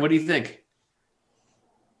 Karin, what do you think?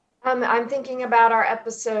 I'm thinking about our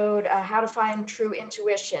episode, How to Find True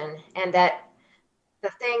Intuition, and that the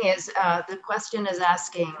thing is, the question is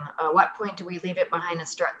asking, what point do we leave it behind and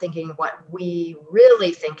start thinking what we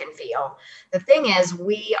really think and feel? The thing is,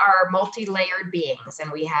 we are multi-layered beings,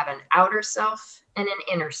 and we have an outer self and an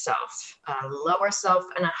inner self, a lower self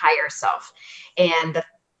and a higher self. And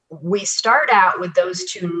we start out with those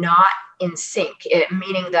two not in sync,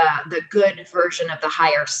 meaning the good version of the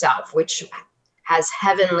higher self, which has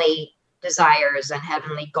heavenly desires and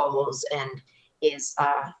heavenly goals and is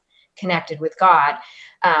connected with God.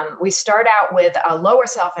 We start out with a lower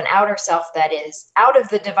self and outer self that is out of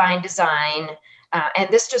the divine design. And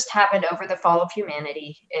this just happened over the fall of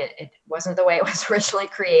humanity. It wasn't the way it was originally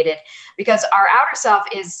created, because our outer self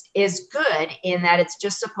is good in that it's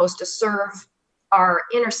just supposed to serve our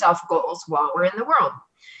inner self goals while we're in the world.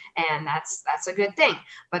 And that's a good thing.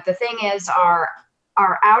 But the thing is, our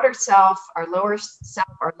outer self, our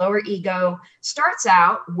lower ego starts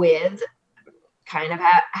out with kind of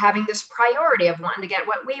having this priority of wanting to get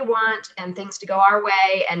what we want and things to go our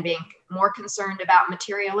way, and being more concerned about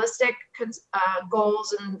materialistic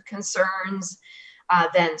goals and concerns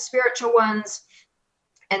than spiritual ones.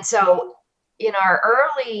 And so in our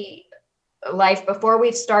early life, before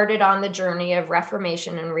we started on the journey of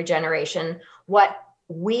reformation and regeneration, what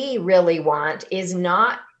we really want is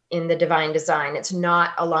not in the divine design. It's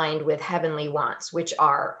not aligned with heavenly wants, which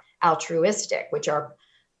are altruistic, which are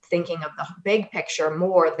thinking of the big picture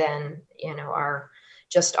more than, our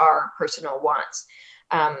personal wants.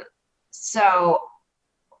 So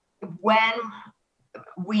when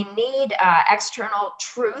we need external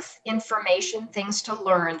truth, information, things to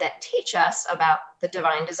learn that teach us about the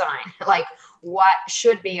divine design, like what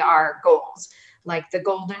should be our goals, like the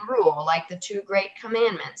golden rule, like the 2 great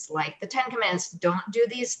commandments, like the 10 commandments, don't do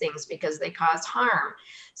these things because they cause harm.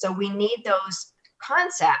 So we need those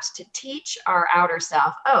concepts to teach our outer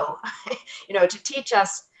self, to teach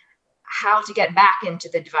us how to get back into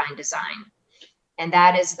the divine design. And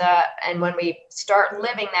that is and when we start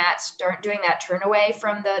living that, start doing that, turn away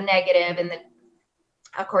from the negative and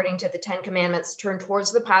according to the 10 commandments, turn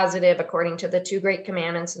towards the positive, according to the 2 great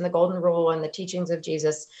commandments and the golden rule and the teachings of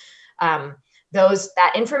Jesus.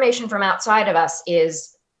 That information from outside of us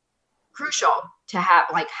is crucial to have,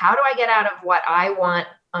 like, how do I get out of what I want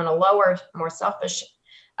on a lower, more selfish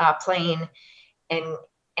plane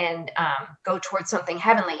and go towards something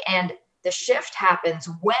heavenly. And the shift happens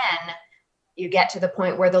when you get to the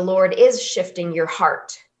point where the Lord is shifting your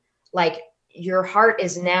heart. Like, your heart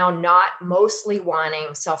is now not mostly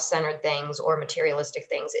wanting self-centered things or materialistic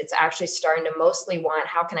things. It's actually starting to mostly want,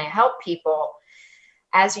 how can I help people?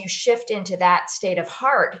 As you shift into that state of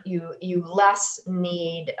heart, you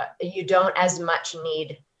don't as much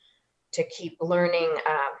need to keep learning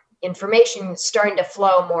information, starting to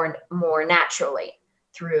flow more naturally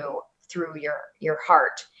through your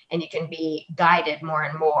heart, and you can be guided more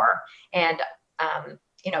and more. And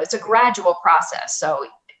it's a gradual process. So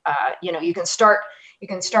you can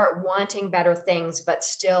start wanting better things, but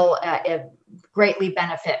still greatly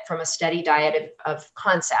benefit from a steady diet of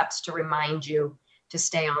concepts to remind you to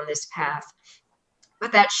stay on this path.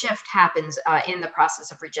 But that shift happens in the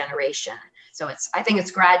process of regeneration. So I think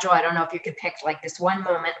it's gradual. I don't know if you could pick like this one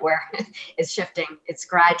moment where it's shifting. It's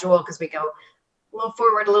gradual because we go a little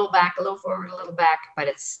forward, a little back, a little forward, a little back, but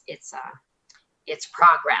it's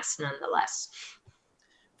progress nonetheless.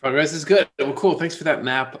 Progress is good. Well, cool. Thanks for that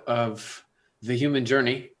map of the human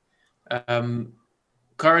journey.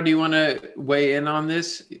 Cara, do you want to weigh in on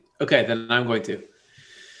this? Okay, then I'm going to.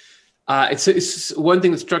 It's one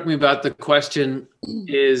thing that struck me about the question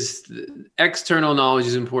is external knowledge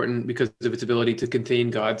is important because of its ability to contain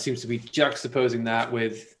God. Seems to be juxtaposing that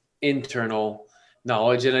with internal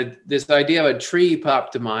knowledge. And this idea of a tree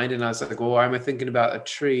popped to mind. And I was like, well, why am I thinking about a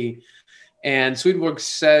tree? And Swedenborg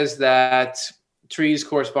says that trees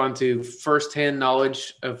correspond to firsthand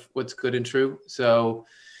knowledge of what's good and true. So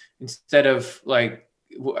instead of I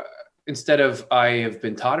have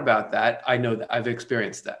been taught about that, I know that I've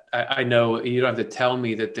experienced that. I know you don't have to tell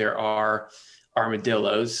me that there are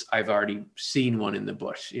armadillos. I've already seen one in the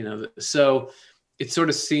bush, So it sort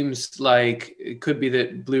of seems like it could be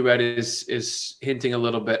that Blue Red is hinting a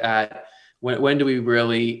little bit at when do we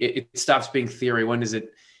really, it stops being theory. When is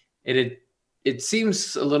it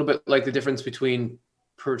seems a little bit like the difference between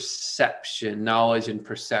perception, knowledge and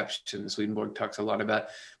perception. Swedenborg talks a lot about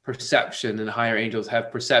perception, and higher angels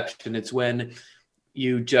have perception. It's when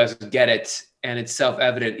you just get it and it's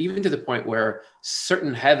self-evident, even to the point where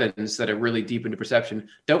certain heavens that are really deep into perception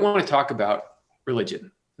don't want to talk about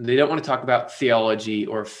religion. They don't want to talk about theology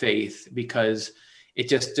or faith because it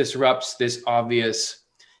just disrupts this obvious.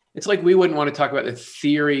 It's like we wouldn't want to talk about the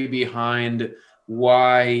theory behind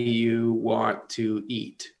why you want to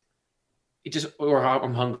eat. Or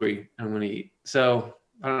I'm hungry, I'm going to eat. So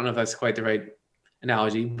I don't know if that's quite the right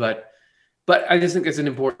analogy, but I just think it's an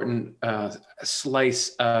important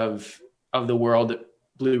slice of the world that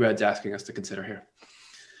Blue Red's asking us to consider here.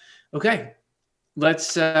 Okay,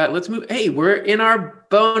 let's move. Hey, we're in our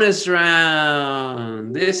bonus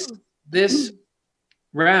round. This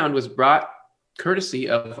round was brought courtesy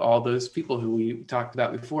of all those people who we talked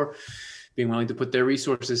about before, being willing to put their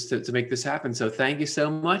resources to make this happen. So thank you so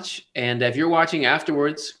much. And if you're watching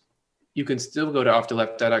afterwards, you can still go to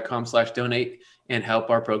offthelepteye.com/donate and help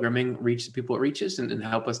our programming reach the people it reaches and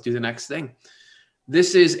help us do the next thing.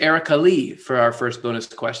 This is Erica Lee for our first bonus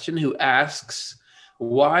question, who asks,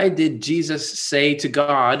 why did Jesus say to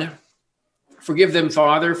God, "Forgive them,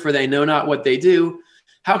 Father, for they know not what they do"?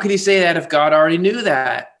 How could he say that if God already knew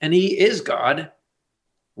that? And he is God.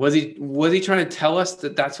 Was he trying to tell us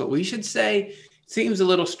that that's what we should say? It seems a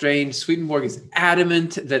little strange. Swedenborg is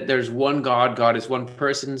adamant that there's one God. God is one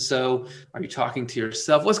person. So are you talking to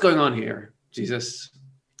yourself? What's going on here, Jesus?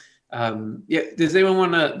 Does anyone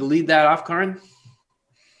want to lead that off, Karin?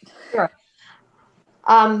 Sure.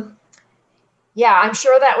 Yeah, I'm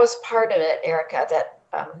sure that was part of it, Erica, that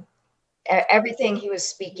everything he was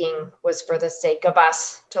speaking was for the sake of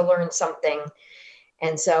us to learn something.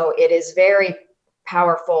 And so it is very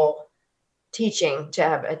powerful teaching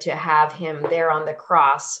to have him there on the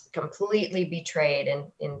cross, completely betrayed and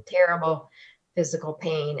in terrible physical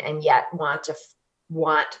pain, and yet want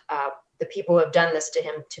the people who have done this to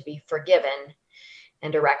him to be forgiven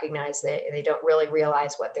and to recognize that they don't really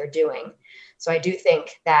realize what they're doing. So I do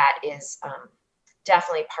think that is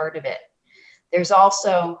definitely part of it. There's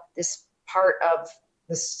also this part of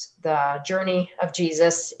the journey of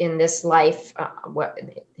Jesus in this life,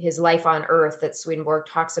 his life on earth that Swedenborg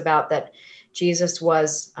talks about, that Jesus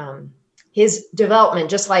was his development,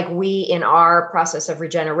 just like we in our process of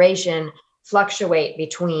regeneration fluctuate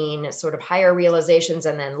between sort of higher realizations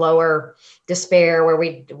and then lower despair, where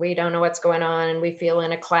we don't know what's going on and we feel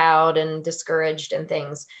in a cloud and discouraged and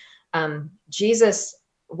things. Jesus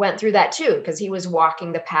went through that too, because he was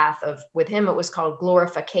walking the path of, with him, it was called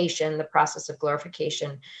glorification, the process of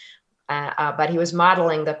glorification. But he was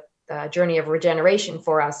modeling the journey of regeneration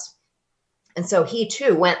for us. And so he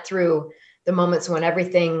too went through the moments when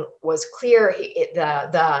everything was clear.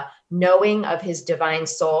 The knowing of his divine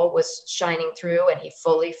soul was shining through, and he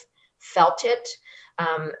fully felt it.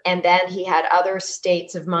 And then he had other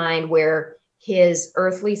states of mind where his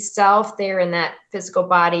earthly self there in that physical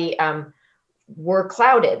body were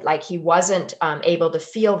clouded, like he wasn't able to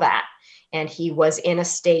feel that. And he was in a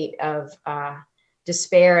state of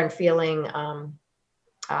despair and feeling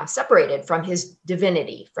separated from his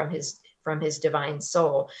divinity, from his divine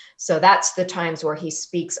soul. So that's the times where he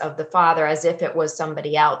speaks of the Father as if it was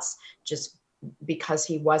somebody else, just because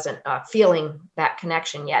he wasn't feeling that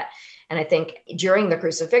connection yet. And I think during the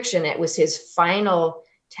crucifixion, it was his final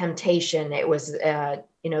temptation. It was,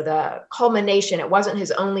 the culmination. It wasn't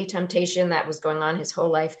his only temptation that was going on his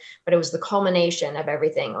whole life, but it was the culmination of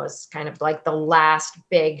everything. It was kind of like the last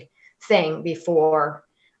big thing before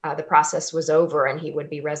the process was over and he would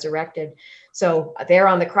be resurrected. So there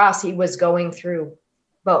on the cross, he was going through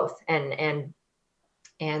both. And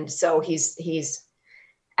so he's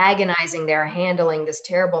agonizing there, handling this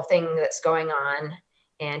terrible thing that's going on.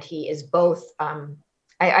 And he is both,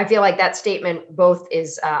 I feel like that statement both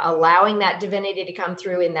is allowing that divinity to come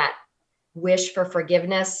through in that wish for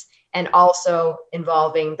forgiveness, and also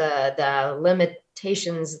involving the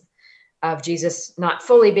limitations of Jesus not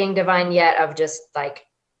fully being divine yet, of just like,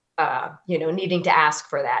 needing to ask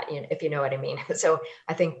for that, if you know what I mean. So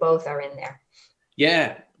I think both are in there.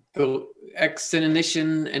 Yeah. The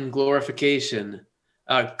exinanition and glorification.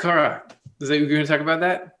 Kara, is that you're going to talk about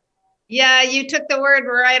that? Yeah, you took the word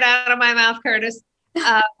right out of my mouth, Curtis.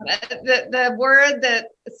 The word that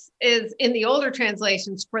is in the older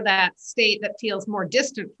translations for that state that feels more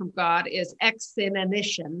distant from God is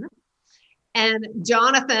exinanition. And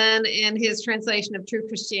Jonathan, in his translation of True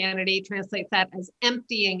Christianity, translates that as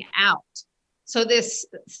emptying out. So this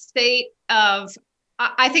state of,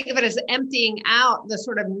 I think of it as emptying out the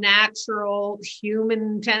sort of natural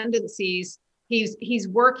human tendencies. He's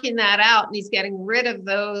working that out, and he's getting rid of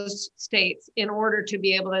those states in order to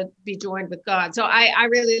be able to be joined with God. So I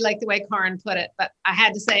really like the way Karin put it, but I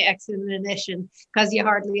had to say exinanition because you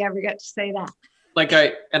hardly ever get to say that.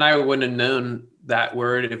 I wouldn't have known that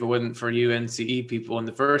word if it wasn't for you NCE people in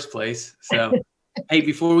the first place. So, hey,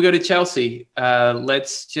 before we go to Chelsea,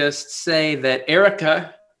 let's just say that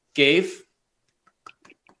Erica gave.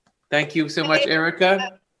 Thank you so much, Erica.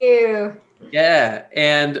 Thank you. Yeah,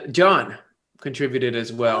 and John contributed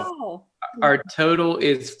as well. Wow. Our total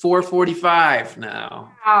is 445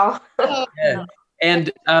 now. Wow. Yeah. And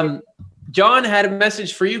John had a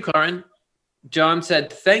message for you, Karin. John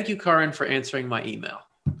said, "Thank you, Karin, for answering my email."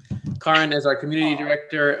 Karin is our community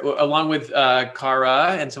director, along with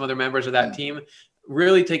Kara and some other members of that team.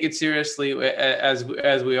 Really take it seriously as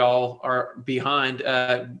we all are behind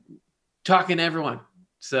talking to everyone.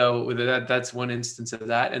 So that's one instance of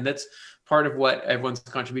that, and that's part of what everyone's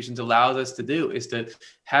contributions allows us to do, is to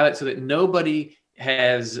have it so that nobody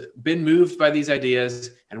has been moved by these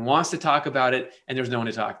ideas and wants to talk about it, and there's no one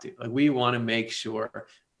to talk to. Like, we want to make sure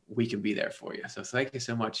we can be there for you. So thank you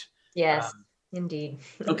so much. Yes, indeed.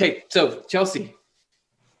 Okay, so Chelsea.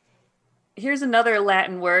 Here's another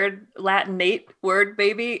Latinate word,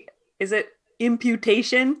 baby. Is it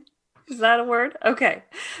imputation? Is that a word? Okay.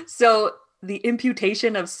 So the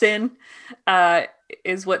imputation of sin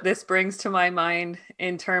is what this brings to my mind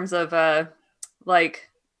in terms of like,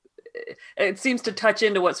 it seems to touch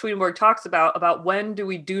into what Swedenborg talks about when do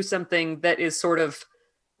we do something that is sort of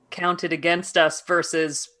counted against us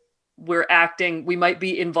versus we might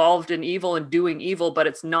be involved in evil and doing evil, but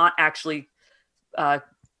it's not actually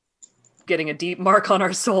getting a deep mark on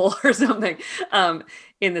our soul or something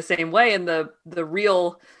in the same way. And the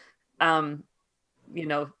real,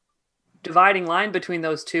 dividing line between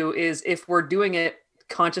those two is if we're doing it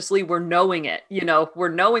consciously, we're knowing it, we're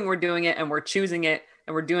knowing we're doing it and we're choosing it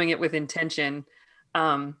and we're doing it with intention.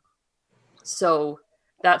 So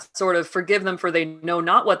that sort of forgive them for they know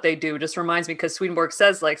not what they do just reminds me, because Swedenborg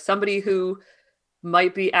says, like, somebody who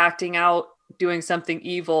might be acting out, doing something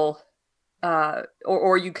evil,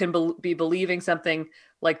 or you can be believing something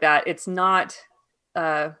like that. It's not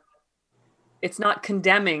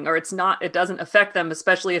condemning, or it doesn't affect them,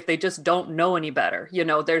 especially if they just don't know any better.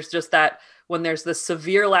 There's just that, when there's this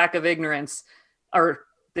severe lack of ignorance, or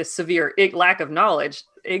this severe lack of knowledge,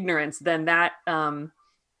 ignorance, then that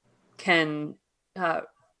can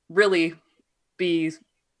really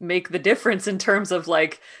make the difference in terms of,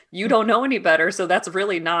 like, you don't know any better. So that's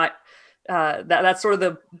really not, that's sort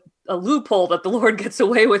of a loophole that the Lord gets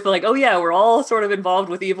away with, like, oh yeah, we're all sort of involved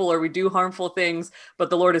with evil, or we do harmful things, but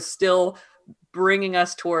the Lord is still bringing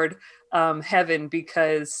us toward heaven,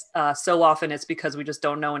 because so often it's because we just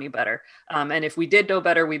don't know any better. And if we did know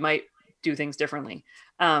better, we might do things differently.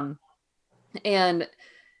 And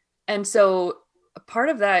so part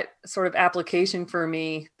of that sort of application for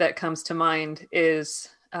me that comes to mind is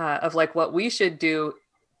of like what we should do,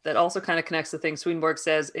 that also kind of connects to things Swedenborg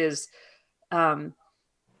says, is that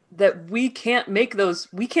we can't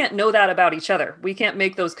know that about each other. We can't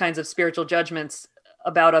make those kinds of spiritual judgments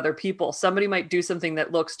about other people. Somebody might do something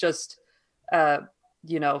that looks just,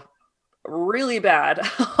 really bad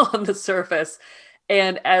on the surface.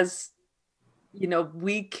 And as,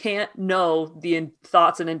 we can't know the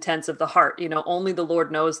thoughts and intents of the heart, only the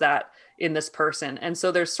Lord knows that in this person. And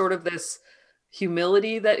so there's sort of this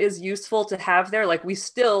humility that is useful to have there. Like, we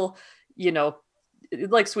still,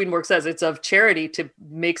 like Swedenborg says, it's of charity to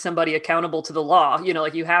make somebody accountable to the law.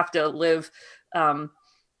 Like, you have to live, have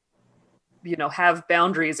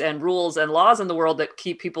boundaries and rules and laws in the world that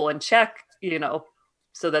keep people in check,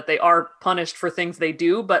 so that they are punished for things they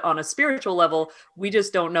do. But on a spiritual level, we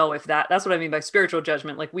just don't know if that's what I mean by spiritual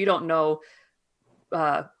judgment. Like, we don't know,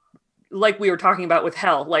 like we were talking about with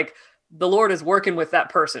hell, like, the Lord is working with that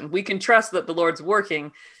person. We can trust that the Lord's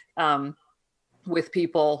working with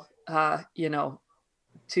people,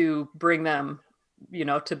 to bring them,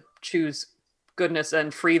 to choose goodness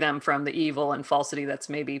and free them from the evil and falsity that's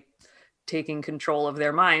maybe taking control of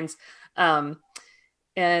their minds. And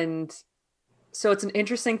so it's an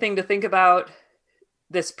interesting thing to think about,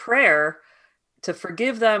 this prayer to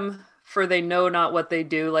forgive them for they know not what they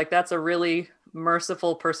do. Like, that's a really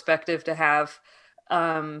merciful perspective to have.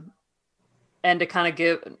 And to kind of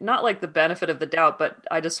give, not like the benefit of the doubt, but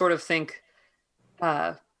I just sort of think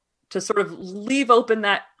to sort of leave open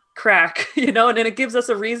that crack, and then it gives us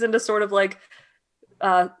a reason to sort of like,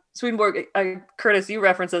 Swedenborg, Curtis, you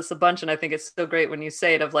reference this a bunch, and I think it's so great when you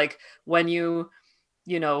say it, of like, when you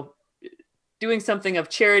doing something of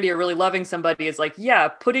charity or really loving somebody is like, yeah,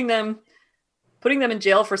 putting them in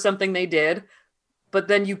jail for something they did, but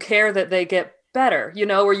then you care that they get better,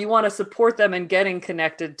 or you want to support them in getting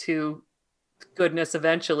connected to goodness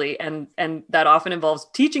eventually. And that often involves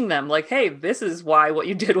teaching them, like, hey, this is why what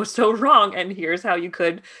you did was so wrong, and here's how you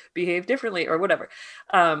could behave differently, or whatever.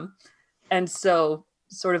 And so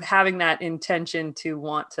sort of having that intention to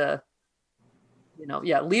want to,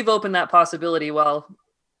 leave open that possibility while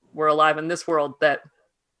we're alive in this world, that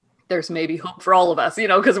there's maybe hope for all of us,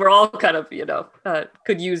 because we're all kind of,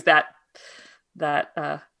 could use that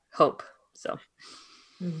hope. So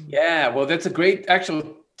yeah, well, that's a great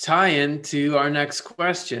actual tie-in to our next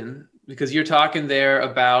question, because you're talking there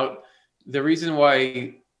about the reason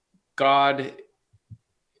why God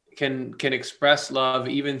can express love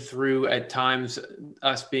even through at times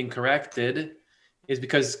us being corrected is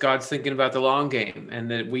because God's thinking about the long game, and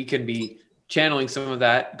that we can be channeling some of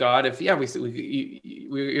that. God, if you're going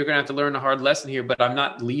to have to learn a hard lesson here, but I'm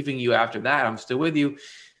not leaving you after that. I'm still with you.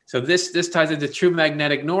 So this ties into True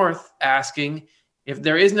Magnetic North asking, if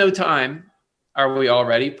there is no time, are we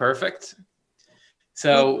already perfect?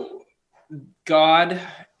 So God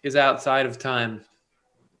is outside of time.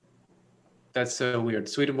 That's so weird.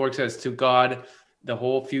 Swedenborg says, to God, the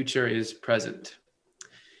whole future is present.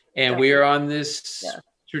 And we are on this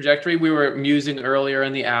trajectory. We were musing earlier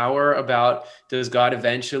in the hour about, does God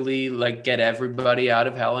eventually like get everybody out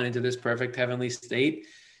of hell and into this perfect heavenly state?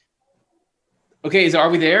 Okay, are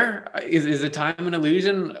we there? Is the time an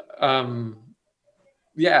illusion?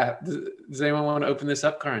 Yeah. Does anyone want to open this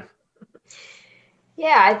up, Karin?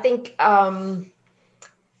 Yeah, I think, right.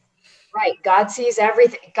 God sees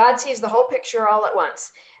everything. God sees the whole picture all at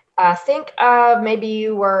once. Think of maybe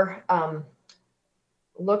you were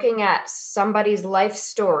looking at somebody's life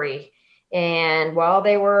story, and while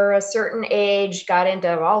they were a certain age, got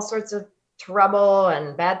into all sorts of trouble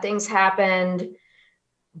and bad things happened.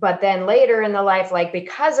 But then later in the life, like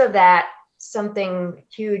because of that, something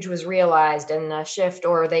huge was realized and a shift,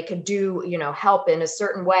 or they could do, help in a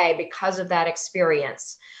certain way because of that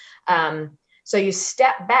experience. So you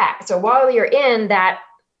step back. So while you're in that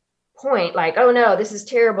point, like, oh no, this is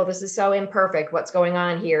terrible. This is so imperfect. What's going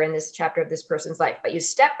on here in this chapter of this person's life? But you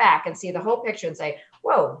step back and see the whole picture and say,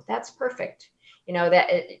 whoa, that's perfect.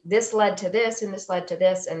 This led to this and this led to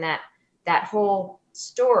this. And that whole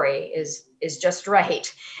story is just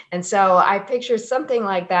right. And so I picture something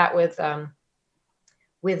like that with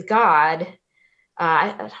God.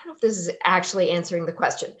 I don't know if this is actually answering the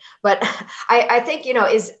question, but I think,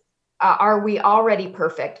 are we already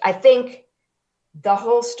perfect? I think the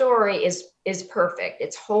whole story is perfect.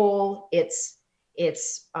 It's whole. It's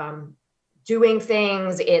doing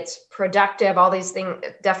things. It's productive. All these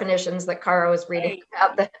definitions that Cara was reading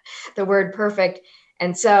about the word perfect.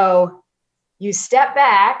 And so you step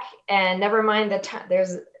back, and never mind the time.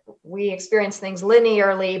 We experience things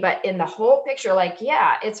linearly, but in the whole picture, like,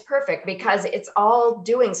 yeah, it's perfect because it's all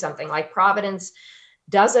doing something. Like providence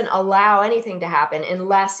doesn't allow anything to happen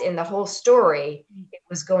unless in the whole story it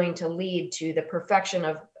was going to lead to the perfection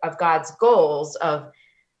of God's goals of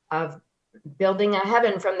building a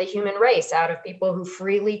heaven from the human race out of people who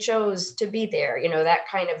freely chose to be there, that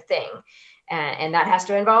kind of thing. And that has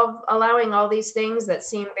to involve allowing all these things that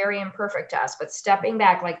seem very imperfect to us, but stepping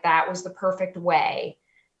back, like that was the perfect way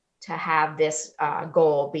to have this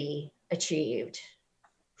goal be achieved.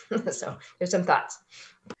 So there's some thoughts.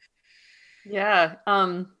 Yeah.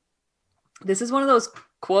 This is one of those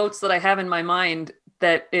quotes that I have in my mind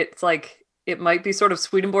that it's like, it might be sort of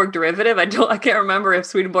Swedenborg derivative. I can't remember if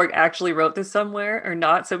Swedenborg actually wrote this somewhere or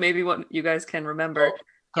not. So maybe what you guys can remember.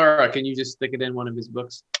 Cara, can you just stick it in one of his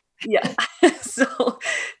books? Yeah. So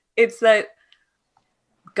it's that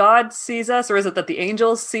God sees us, or is it that the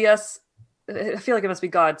angels see us? I feel like it must be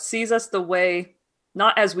God sees us the way,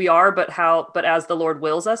 not as we are, but as the Lord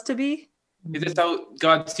wills us to be. Is this how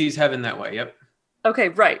God sees heaven that way? Yep. Okay,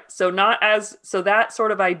 right. So that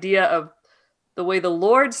sort of idea of the way the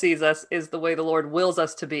Lord sees us is the way the Lord wills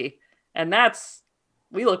us to be. And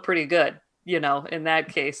we look pretty good, in that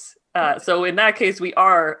case. So in that case, we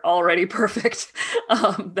are already perfect.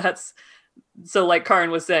 So like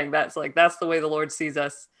Karin was saying, that's the way the Lord sees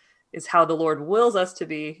us, is how the Lord wills us to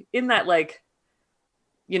be, in that, like,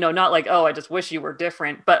 not like, oh, I just wish you were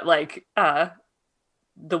different, but like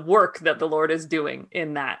the work that the Lord is doing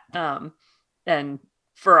in that, and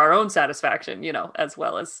for our own satisfaction, as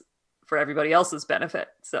well as for everybody else's benefit.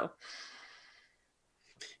 So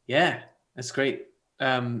yeah, that's great.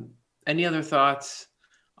 Any other thoughts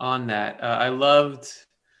on that? I loved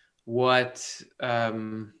what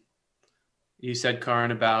you said,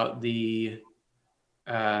 Karin, about the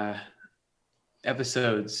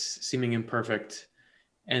episodes seeming imperfect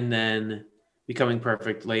and then becoming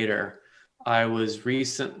perfect later. I was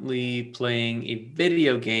recently playing a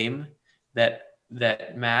video game that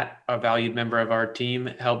Matt, a valued member of our team,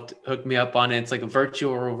 helped hook me up on. It's like a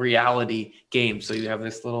virtual reality game. So you have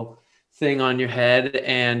this little thing on your head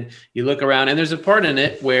and you look around, and there's a part in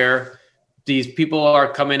it where these people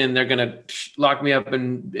are coming and they're going to lock me up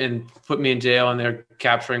and put me in jail, and they're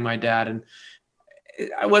capturing my dad. And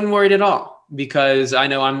I wasn't worried at all because I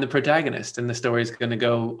know I'm the protagonist and the story is going to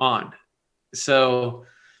go on. So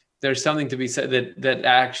there's something to be said that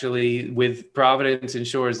actually with providence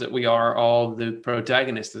ensures that we are all the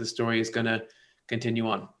protagonists of the story is going to continue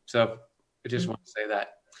on. So I just want to say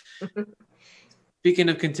that. Speaking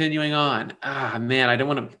of continuing on, man, I don't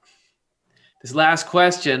want to, this last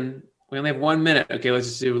question, we only have 1 minute. Okay, let's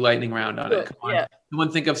just do a lightning round on it. Come on. Yeah.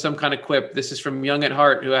 Someone think of some kind of quip. This is from Young at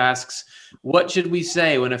Heart, who asks, what should we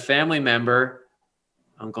say when a family member,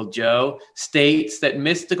 Uncle Joe, states that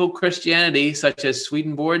mystical Christianity, such as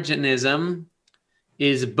Swedenborgianism,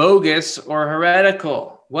 is bogus or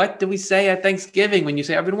heretical? What do we say at Thanksgiving when you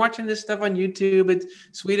say, I've been watching this stuff on YouTube, it's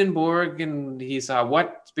Swedenborg, and he saw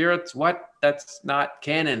what spirits, what? That's not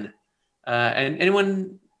canon. And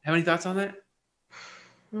anyone have any thoughts on that?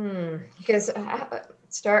 Because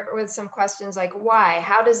start with some questions like why?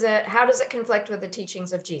 How does it conflict with the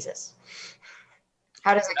teachings of Jesus?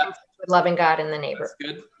 How does it conflict with loving God and the neighbor?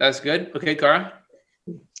 That's good. Okay, Cara.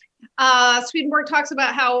 Swedenborg talks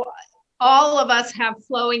about how all of us have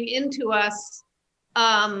flowing into us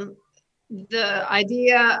the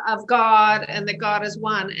idea of God and that God is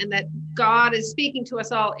one, and that God is speaking to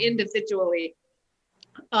us all individually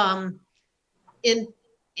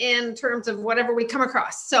in terms of whatever we come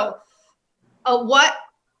across. So what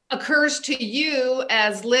occurs to you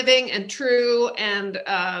as living and true and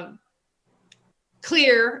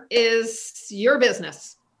clear is your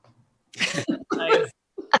business. Nice.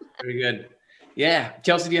 Very good. Yeah.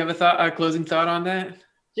 Chelsea, do you have a closing thought on that?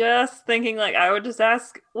 Just thinking, like, I would just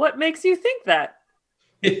ask, what makes you think that?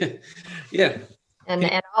 Yeah.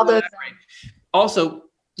 And all those. Also,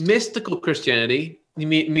 mystical Christianity,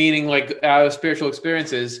 meaning like out of spiritual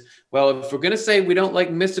experiences. Well, if we're going to say we don't like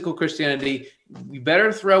mystical Christianity, we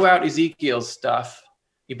better throw out Ezekiel's stuff.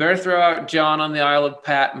 You better throw out John on the Isle of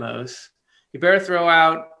Patmos. You better throw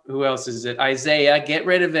out, who else is it? Isaiah. Get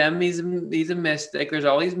rid of him. He's a mystic. There's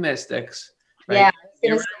all these mystics. Right? Yeah.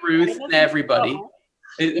 Get rid of Ruth and everybody.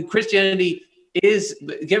 Christianity is,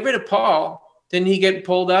 get rid of Paul. Didn't he get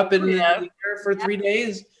pulled up in the air for 3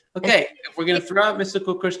 days? Okay, if we're going to throw out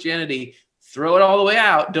mystical Christianity, throw it all the way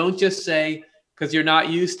out. Don't just say, because you're not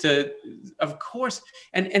used to, of course.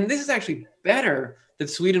 And this is actually better that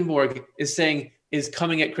Swedenborg is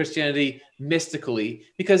coming at Christianity mystically,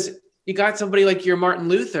 because you got somebody like your Martin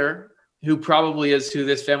Luther, who probably is who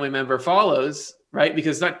this family member follows, right?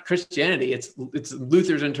 Because it's not Christianity, it's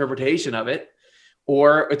Luther's interpretation of it,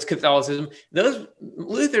 or it's Catholicism. Those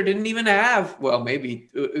Luther didn't even have, well, maybe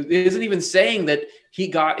it isn't even saying that he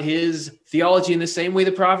got his theology in the same way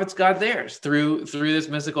the prophets got theirs through this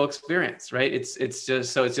mystical experience, right? It's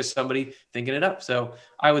just somebody thinking it up. So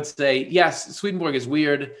I would say, yes, Swedenborg is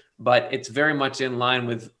weird, but it's very much in line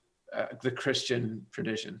with the Christian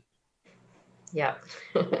tradition. Yeah.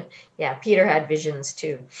 Yeah. Peter had visions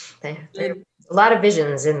too. A lot of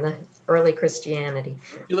visions in the early Christianity.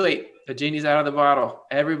 Too late. The genie's out of the bottle.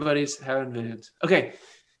 Everybody's having visions. Okay.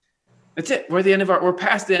 That's it. We're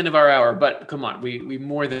past the end of our hour, but come on. We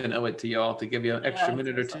more than owe it to y'all to give you an extra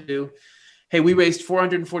minute or two. Hey, we raised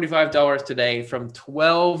 $445 today from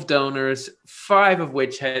 12 donors, 5 of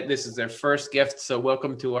which this is their first gift. So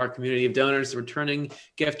welcome to our community of donors, returning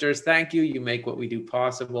gifters. Thank you. You make what we do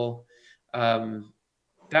possible. That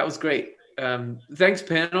was great. Thanks,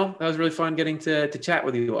 panel. That was really fun getting to chat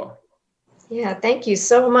with you all. Yeah, thank you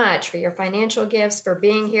so much for your financial gifts, for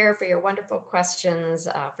being here, for your wonderful questions,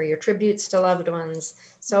 for your tributes to loved ones.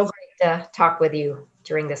 So great to talk with you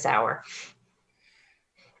during this hour.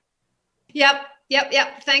 Yep.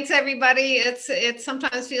 Thanks, everybody. It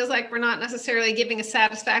sometimes feels like we're not necessarily giving a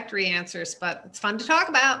satisfactory answers, but it's fun to talk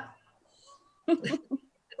about.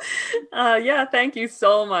 Yeah, thank you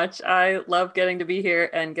so much. I love getting to be here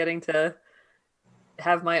and getting to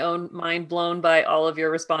have my own mind blown by all of your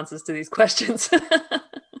responses to these questions.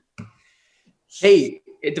 Hey,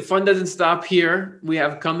 the fun doesn't stop here. We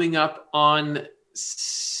have coming up on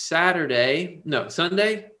Sunday.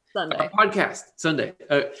 A podcast Sunday.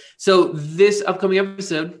 So this upcoming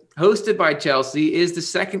episode, hosted by Chelsea, is the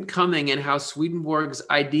second coming and how Swedenborg's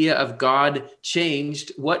idea of God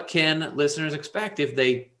changed. What can listeners expect if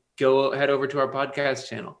they head over to our podcast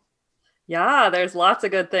channel? Yeah, there's lots of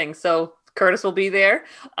good things. So Curtis will be there,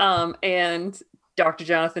 and Dr.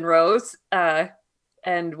 Jonathan Rose,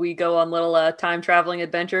 and we go on little time traveling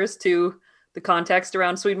adventures to the context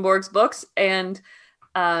around Swedenborg's books, and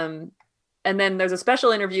then there's a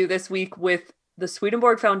special interview this week with the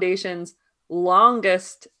Swedenborg Foundation's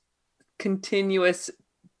longest continuous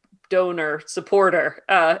donor supporter,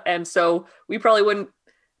 and so we probably wouldn't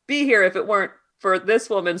be here if it weren't for this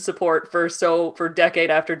woman's support for decade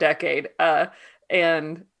after decade,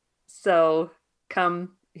 and so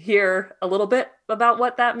come hear a little bit about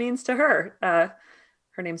what that means to her.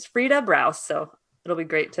 her name's Frida Browse. So it'll be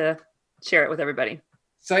great to share it with everybody.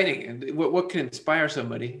 Exciting. And what can inspire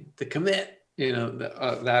somebody to commit,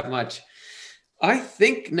 that much? I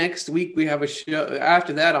think next week we have a show.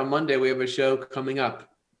 After that, on Monday, we have a show coming up.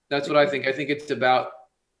 That's what I think. I think it's about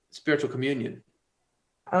spiritual communion.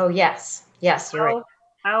 Oh, yes. Yes, you're right.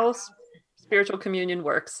 How spiritual communion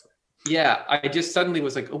works. Yeah, I just suddenly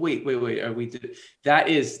was like, oh, wait.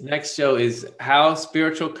 Next show is how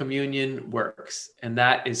spiritual communion works. And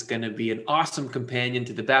that is going to be an awesome companion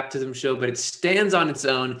to the baptism show, but it stands on its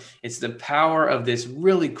own. It's the power of this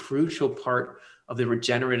really crucial part of the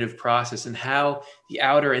regenerative process and how the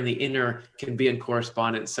outer and the inner can be in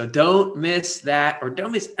correspondence. So don't miss that, or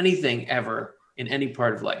don't miss anything ever in any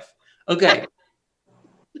part of life. Okay.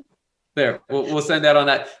 There, we'll send that on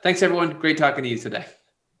that. Thanks, everyone. Great talking to you today.